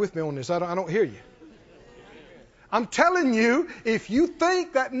everybody with me on this. I don't hear you. I'm telling you, if you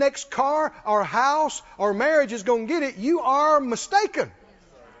think that next car or house or marriage is going to get it, you are mistaken.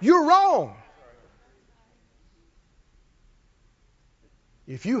 You're wrong.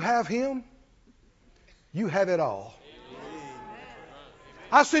 If you have Him, you have it all.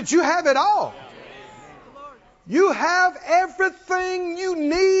 I said, you have it all. You have everything you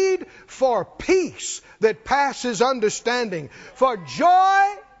need for peace that passes understanding, for joy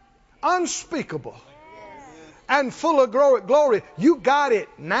unspeakable and full of glory. You got it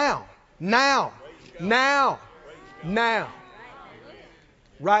now.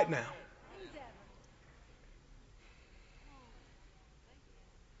 Right now.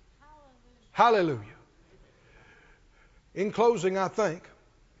 Hallelujah. In closing, I think,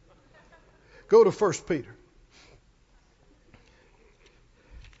 go to 1 Peter.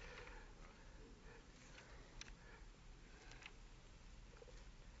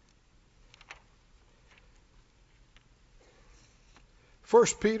 1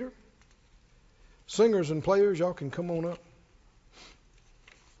 Peter. Singers and players, y'all can come on up.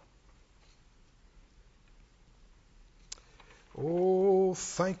 Oh,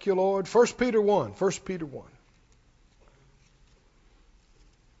 thank you, Lord. 1 Peter 1. 1 Peter 1.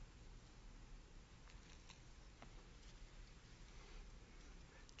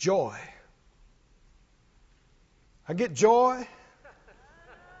 Joy. I get joy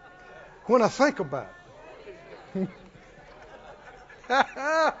when I think about it.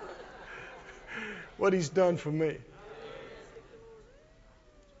 What He's done for me.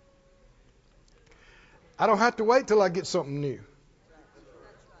 I don't have to wait till I get something new.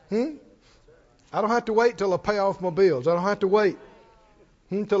 I don't have to wait till I pay off my bills. I don't have to wait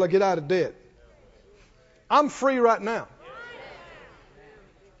till I get out of debt. I'm free right now.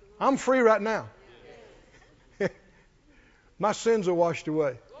 I'm free right now. My sins are washed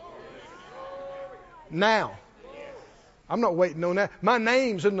away. Now. I'm not waiting on that. My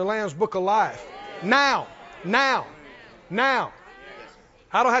name's in the Lamb's Book of Life. Now. Now. Now.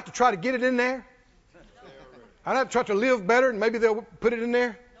 I don't have to try to get it in there. I don't have to try to live better and maybe they'll put it in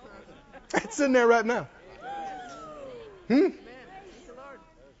there. It's in there right now.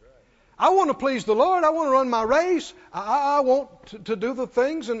 I want to please the Lord. I want to run my race. I want to do the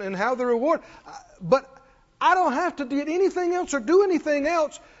things and have the reward. But I don't have to get anything else or do anything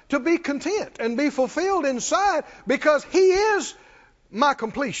else to be content and be fulfilled inside, because He is my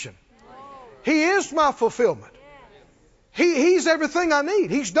completion. He is my fulfillment. He's everything I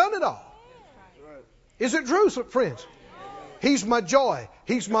need. He's done it all. Is it true, friends? He's my joy.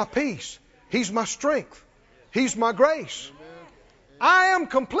 He's my peace. He's my strength. He's my grace. I am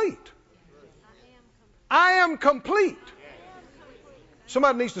complete. I am complete.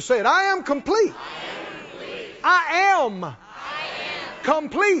 Somebody needs to say it. I am complete. I am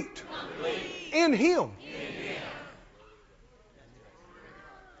complete in Him.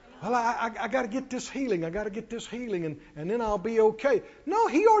 Well, I got to get this healing. I got to get this healing and then I'll be okay. No,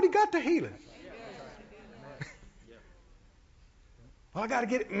 He already got the healing. Well, I got to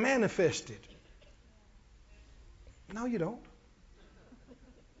get it manifested. No, you don't.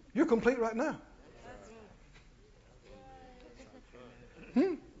 You're complete right now.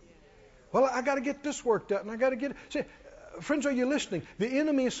 Well, I got to get this worked out, and I got to get it. See, friends, are you listening? The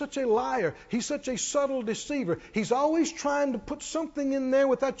enemy is such a liar. He's such a subtle deceiver. He's always trying to put something in there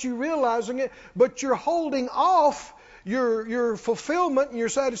without you realizing it, but you're holding off your fulfillment and your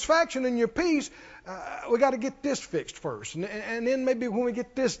satisfaction and your peace. We got to get this fixed first, and then maybe when we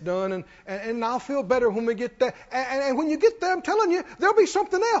get this done, and I'll feel better when we get that. And when you get there, I'm telling you, there'll be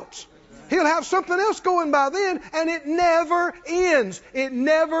something else. He'll have something else going by then, and it never ends. It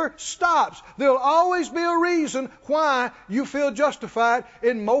never stops. There'll always be a reason why you feel justified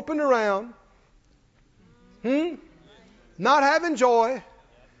in moping around, not having joy,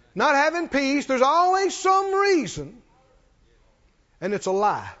 not having peace. There's always some reason, and it's a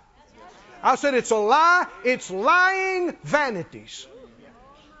lie. I said it's a lie. It's lying vanities.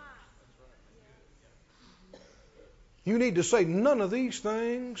 You need to say, none of these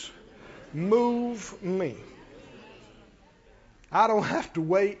things move me. I don't have to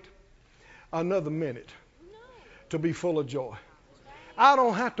wait another minute to be full of joy. I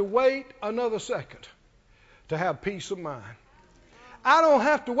don't have to wait another second to have peace of mind. I don't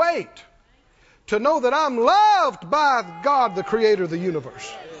have to wait to know that I'm loved by God, the creator of the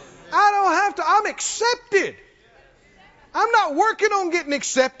universe. I don't have to. I'm accepted. I'm not working on getting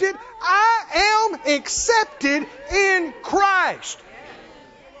accepted. I am accepted in Christ.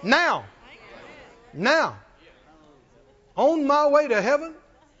 Now, on my way to heaven,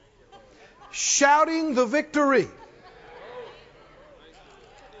 shouting the victory.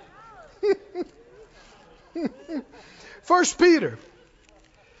 First Peter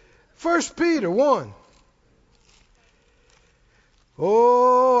 1.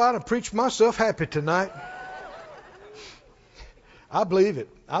 Oh, I'd have preached myself happy tonight. I believe it.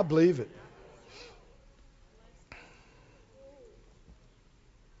 I believe it.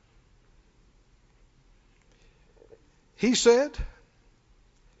 He said,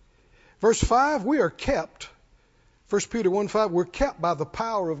 verse 5, we are kept, 1 Peter 1:5, we're kept by the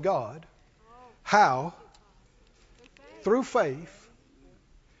power of God. How? Through faith.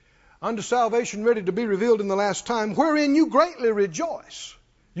 Unto salvation ready to be revealed in the last time, wherein you greatly rejoice.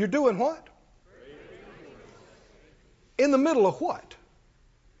 You're doing what? In the middle of what?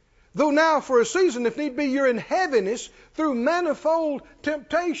 Though now for a season, if need be, you're in heaviness through manifold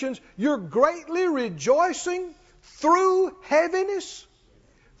temptations, you're greatly rejoicing through heaviness,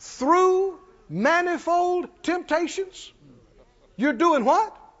 through manifold temptations. You're doing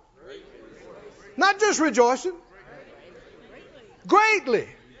what? Not just rejoicing. Greatly.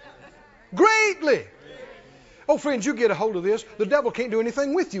 Greatly. Oh, friends, you get a hold of this. The devil can't do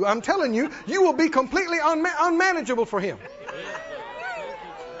anything with you. I'm telling you, you will be completely unmanageable for him.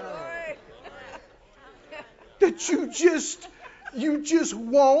 That you just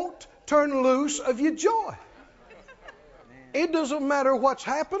won't turn loose of your joy. It doesn't matter what's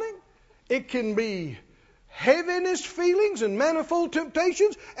happening. It can be heaviness feelings and manifold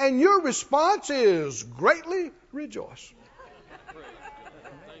temptations, and your response is greatly rejoice.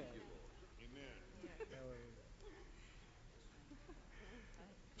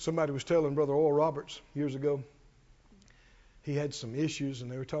 Somebody was telling Brother Oral Roberts years ago, he had some issues,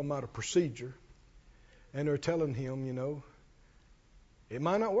 and they were talking about a procedure, and they were telling him, you know, it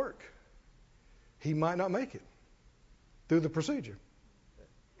might not work. He might not make it through the procedure.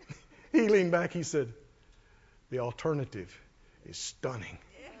 He leaned back, he said, the alternative is stunning.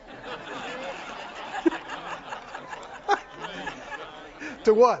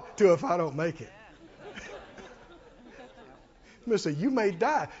 To what? To if I don't make it. Listen, you may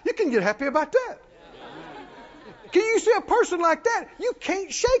die. You can get happy about that. Can you see a person like that? You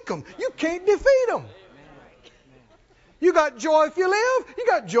can't shake them. You can't defeat them. You got joy if you live. You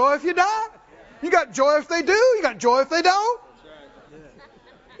got joy if you die. You got joy if they do. You got joy if they don't.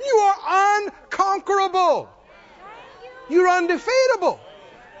 You are unconquerable. You're undefeatable.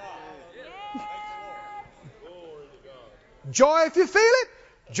 Joy if you feel it.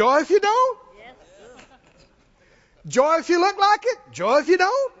 Joy if you don't. Joy if you look like it. Joy if you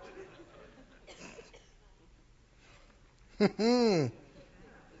don't.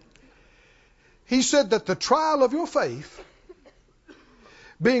 He said that the trial of your faith,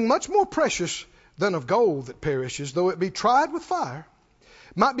 being much more precious than of gold that perishes, though it be tried with fire,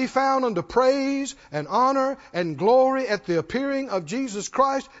 might be found unto praise and honor and glory at the appearing of Jesus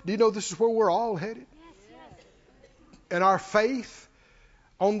Christ. Do you know this is where we're all headed? And our faith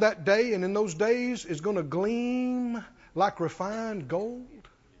on that day and in those days is going to gleam like refined gold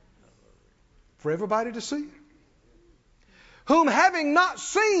for everybody to see. Whom having not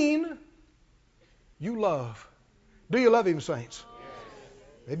seen, you love. Do you love him, saints?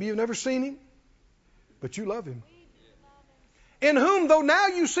 Maybe you've never seen him, but you love him. In whom, though now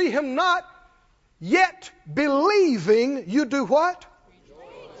you see him not, yet believing, you do what?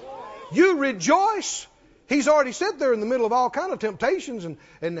 You rejoice. He's already said there in the middle of all kind of temptations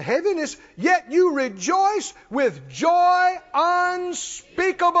and heaviness, yet you rejoice with joy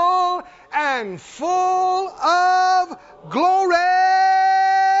unspeakable and full of glory.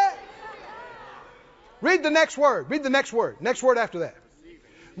 Read the next word. Read the next word. Next word after that.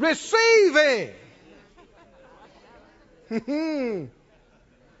 Receiving.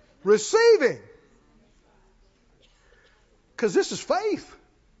 Receiving. Because this is faith.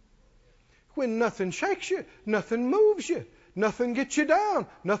 When nothing shakes you, nothing moves you, nothing gets you down,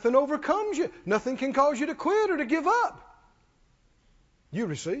 nothing overcomes you, nothing can cause you to quit or to give up. You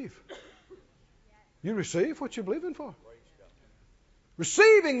receive. You receive what you're believing for.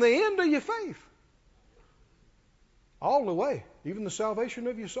 Receiving the end of your faith. All the way, even the salvation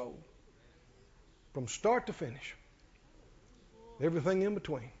of your soul. From start to finish. Everything in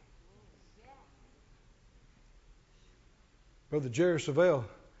between. Brother Jerry Savelle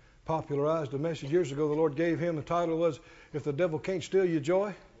popularized a message years ago. The Lord gave him. The title was, If the Devil Can't Steal Your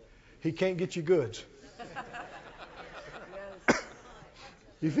Joy, He Can't Get You Goods.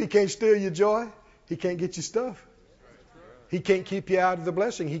 If he can't steal your joy, he can't get you stuff. He can't keep you out of the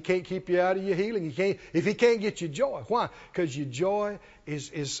blessing. He can't keep you out of your healing. If he can't get you joy. Why? Because your joy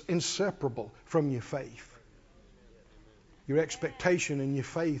is inseparable from your faith. Your expectation and your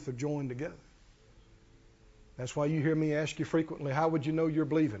faith are joined together. That's why you hear me ask you frequently, how would you know you're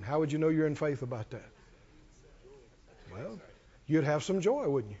believing? How would you know you're in faith about that? Well, you'd have some joy,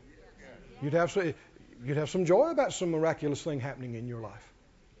 wouldn't you? You'd have some joy about some miraculous thing happening in your life.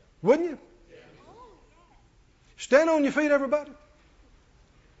 Wouldn't you? Stand on your feet, everybody.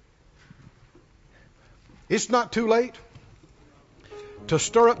 It's not too late to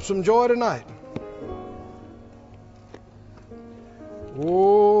stir up some joy tonight.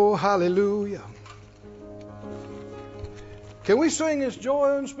 Oh, hallelujah. Can we sing His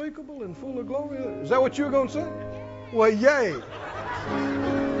joy unspeakable and full of glory? Is that what you were going to sing? Well, yay.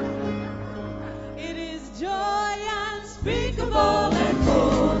 It is joy unspeakable and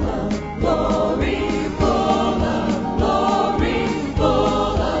full of glory, full of glory, full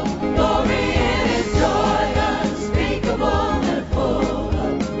of glory. It is joy unspeakable and full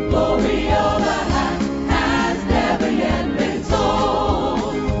of glory. All the has never yet been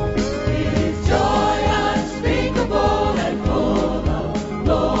told. It is joy unspeakable and full of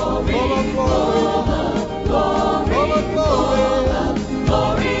glory, full of glory, full of glory, full of glory.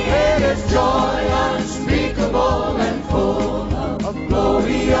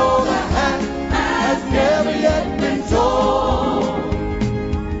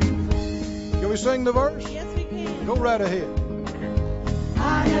 sing the verse? Yes, we can. Go right ahead.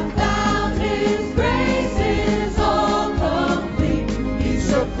 I have found His grace is all complete. He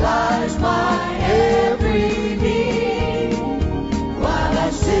supplies my every need. While I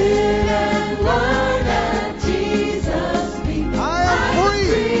sit and learn at Jesus' feet, I am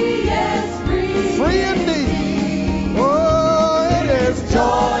free. Yes, free. Free indeed. Oh, it is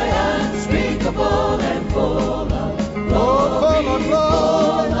Joy unspeakable and full of Oh, full of glory.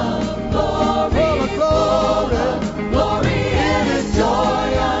 glory. Full of glory. Glory, it is joy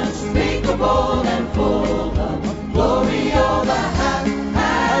unspeakable and full of glory. All that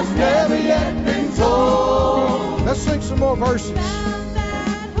has never yet been told. Let's sing some more verses. Found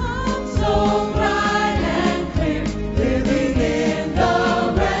that home so bright and clear, living in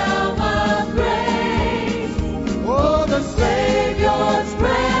the realm of grace. Oh, the Savior's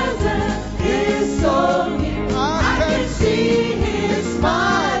presence is so near. I can see His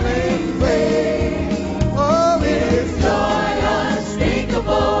smiling face. Oh, It is joy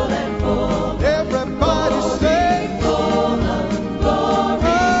unspeakable and full. everybody say, Full of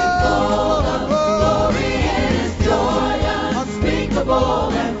glory, full of glory. It is joy unspeakable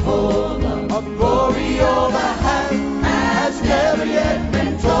and full of glory. All that has never yet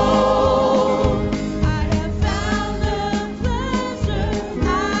been told. I have found the pleasure I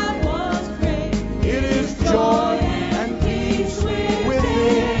was craving. it is joy And peace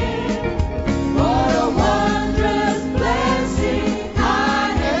within. What a wondrous blessing I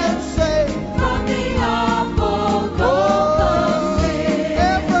am saved. from the awful gulf of sin.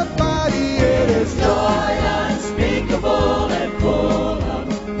 Everybody, it is Joy unspeakable and full of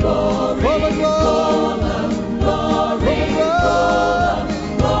glory. full of glory. Glory,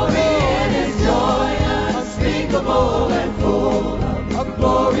 glory. It is joy unspeakable and full of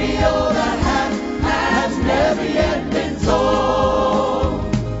glory. All that has never yet been told.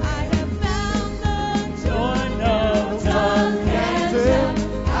 I have found the joy no tongue can tell,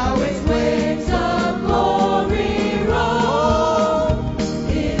 how its waves of glory roll.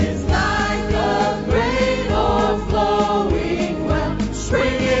 It is like a great overflowing well,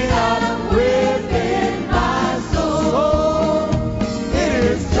 springing up within my soul. It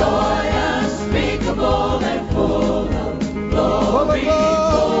is joy unspeakable and full of glory.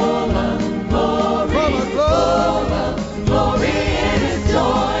 Full of Glory, it is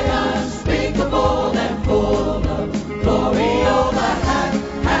joy unspeakable and full of glory. All that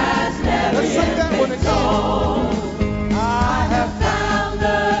has never Let's sing yet that one been again. told. I have found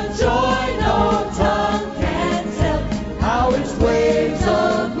the joy no tongue can tell, how its waves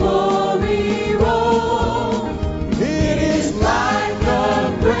of glory roll. It is like a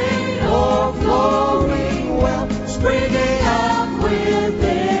great overflowing well, springing up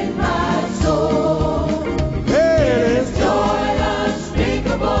within my soul. It is Joy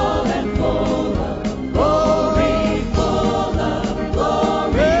unspeakable and full of glory, full of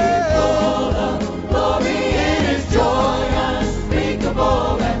glory, full of glory. It is joy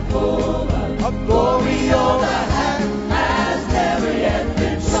unspeakable and full of glory. All that has never yet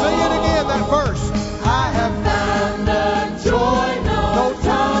been told. Sing it again, that verse. I have found the joy no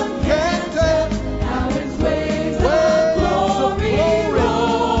tongue can tell, how its waves of glory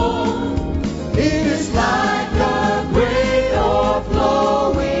roll. It is like a great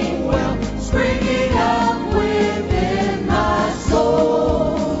overflowing well, springing up within my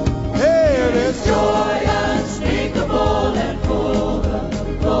soul. It is Joy unspeakable and full of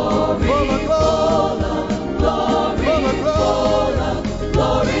glory, Full of glory. full of glory, Full of glory.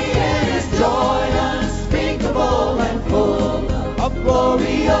 glory. It is joy unspeakable and full of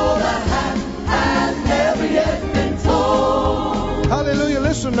glory. All that has never yet been told. Hallelujah.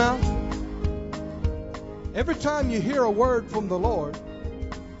 Listen now. Every time you hear a word from the Lord,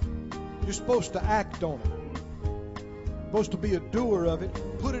 you're supposed to act on it. You're supposed to be a doer of it,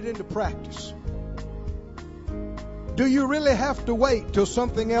 put it into practice. Do you really have to wait till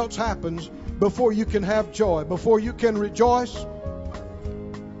something else happens before you can have joy, before you can rejoice?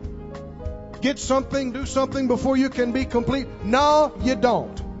 Get something, do something before you can be complete? No, you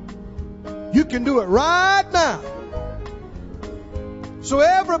don't. You can do it right now. So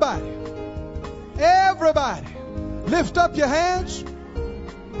everybody, lift up your hands.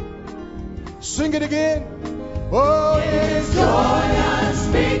 Sing it again. Oh, It is joy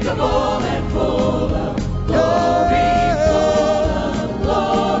unspeakable and full of glory, full of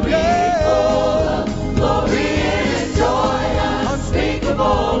glory, full of glory. It is joy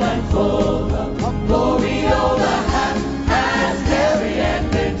unspeakable and full of glory. All that has never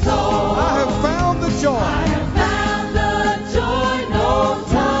yet been told. I have found the joy. I have found the joy no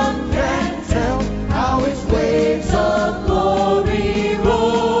tongue can tell, how its waves of glory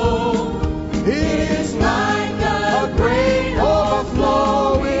roll. It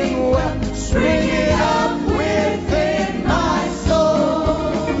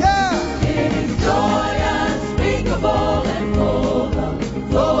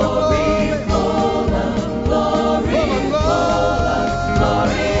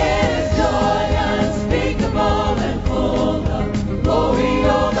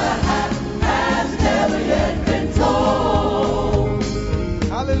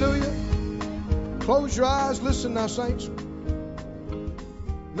Hallelujah. Close your eyes. Listen now, saints.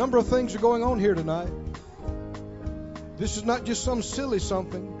 A number of things are going on here tonight. This is not just some silly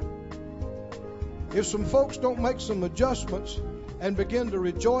something. If some folks don't make some adjustments and begin to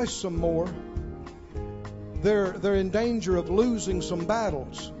rejoice some more, they're in danger of losing some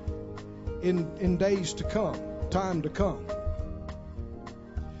battles in days to come, time to come.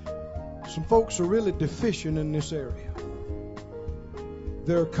 Some folks are really deficient in this area.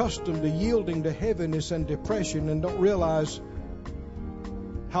 They're accustomed to yielding to heaviness and depression and don't realize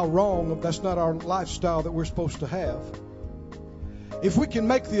how wrong, that's not our lifestyle that we're supposed to have. If we can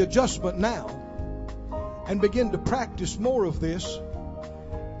make the adjustment now and begin to practice more of this,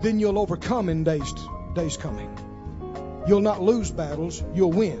 then you'll overcome in days coming. You'll not lose battles,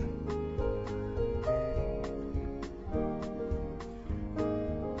 you'll win.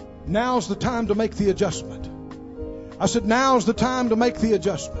 Now's the time to make the adjustment. I said, now's the time to make the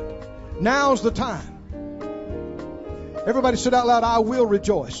adjustment. Now's the time. Everybody said out loud, I will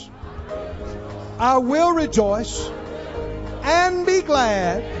rejoice. I will rejoice and be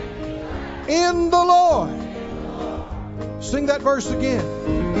glad in the Lord. Sing that verse again.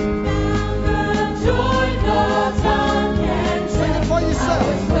 Sing it for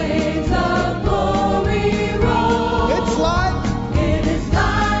yourself. It's like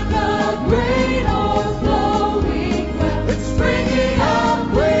rain overflowing, it's springing up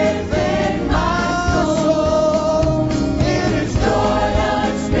within my soul. It is joy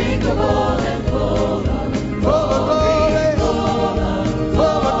unspeakable and full of glory,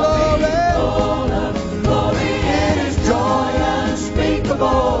 full of glory. It is joy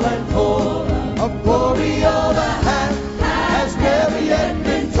unspeakable and full of glory. All that has never yet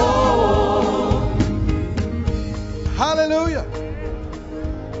been told. Hallelujah.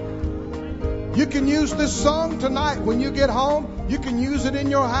 You can use this song tonight when you get home. You can use it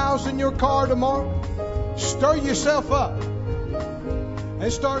in your house, in your car tomorrow. Stir yourself up.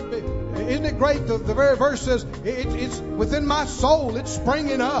 And start. Isn't it great? The very verse says, it's within my soul. It's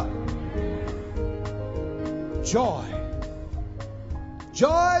springing up. Joy.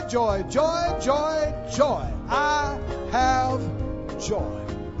 Joy, joy, joy, joy, joy. I have joy.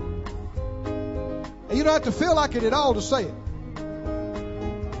 And you don't have to feel like it at all to say it.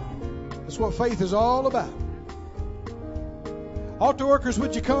 That's what faith is all about. Altar workers,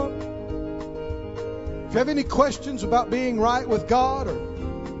 would you come? If you have any questions about being right with God or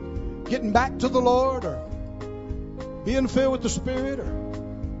getting back to the Lord or being filled with the Spirit, or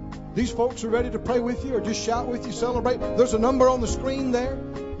these folks are ready to pray with you or just shout with you, celebrate. There's a number on the screen there.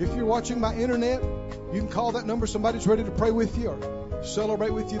 If you're watching by internet, you can call that number. Somebody's ready to pray with you or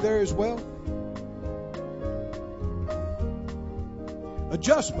celebrate with you there as well.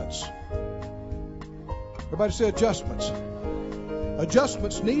 Adjustments. Everybody say adjustments.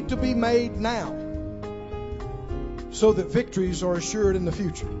 Adjustments need to be made now so that victories are assured in the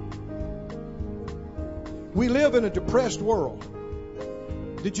future. We live in a depressed world.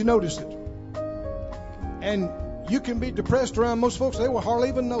 Did you notice it? And you can be depressed around most folks. They will hardly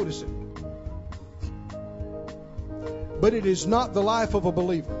even notice it. But it is not the life of a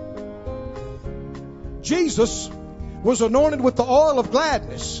believer. Jesus was anointed with the oil of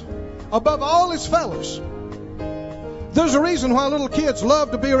gladness above all his fellows. There's a reason why little kids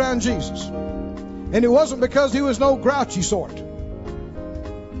love to be around Jesus. And it wasn't because he was no grouchy sort.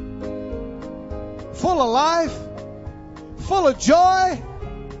 Full of life, full of joy,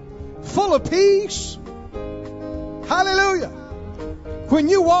 full of peace. Hallelujah. When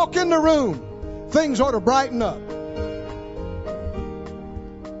you walk in the room, things ought to brighten up.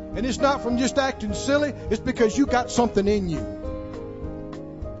 And it's not from just acting silly. It's because you got something in you.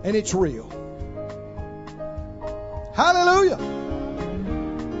 And it's real. Hallelujah.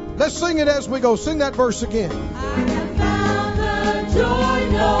 Let's sing it as we go. Sing that verse again. I have found the joy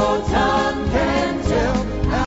no time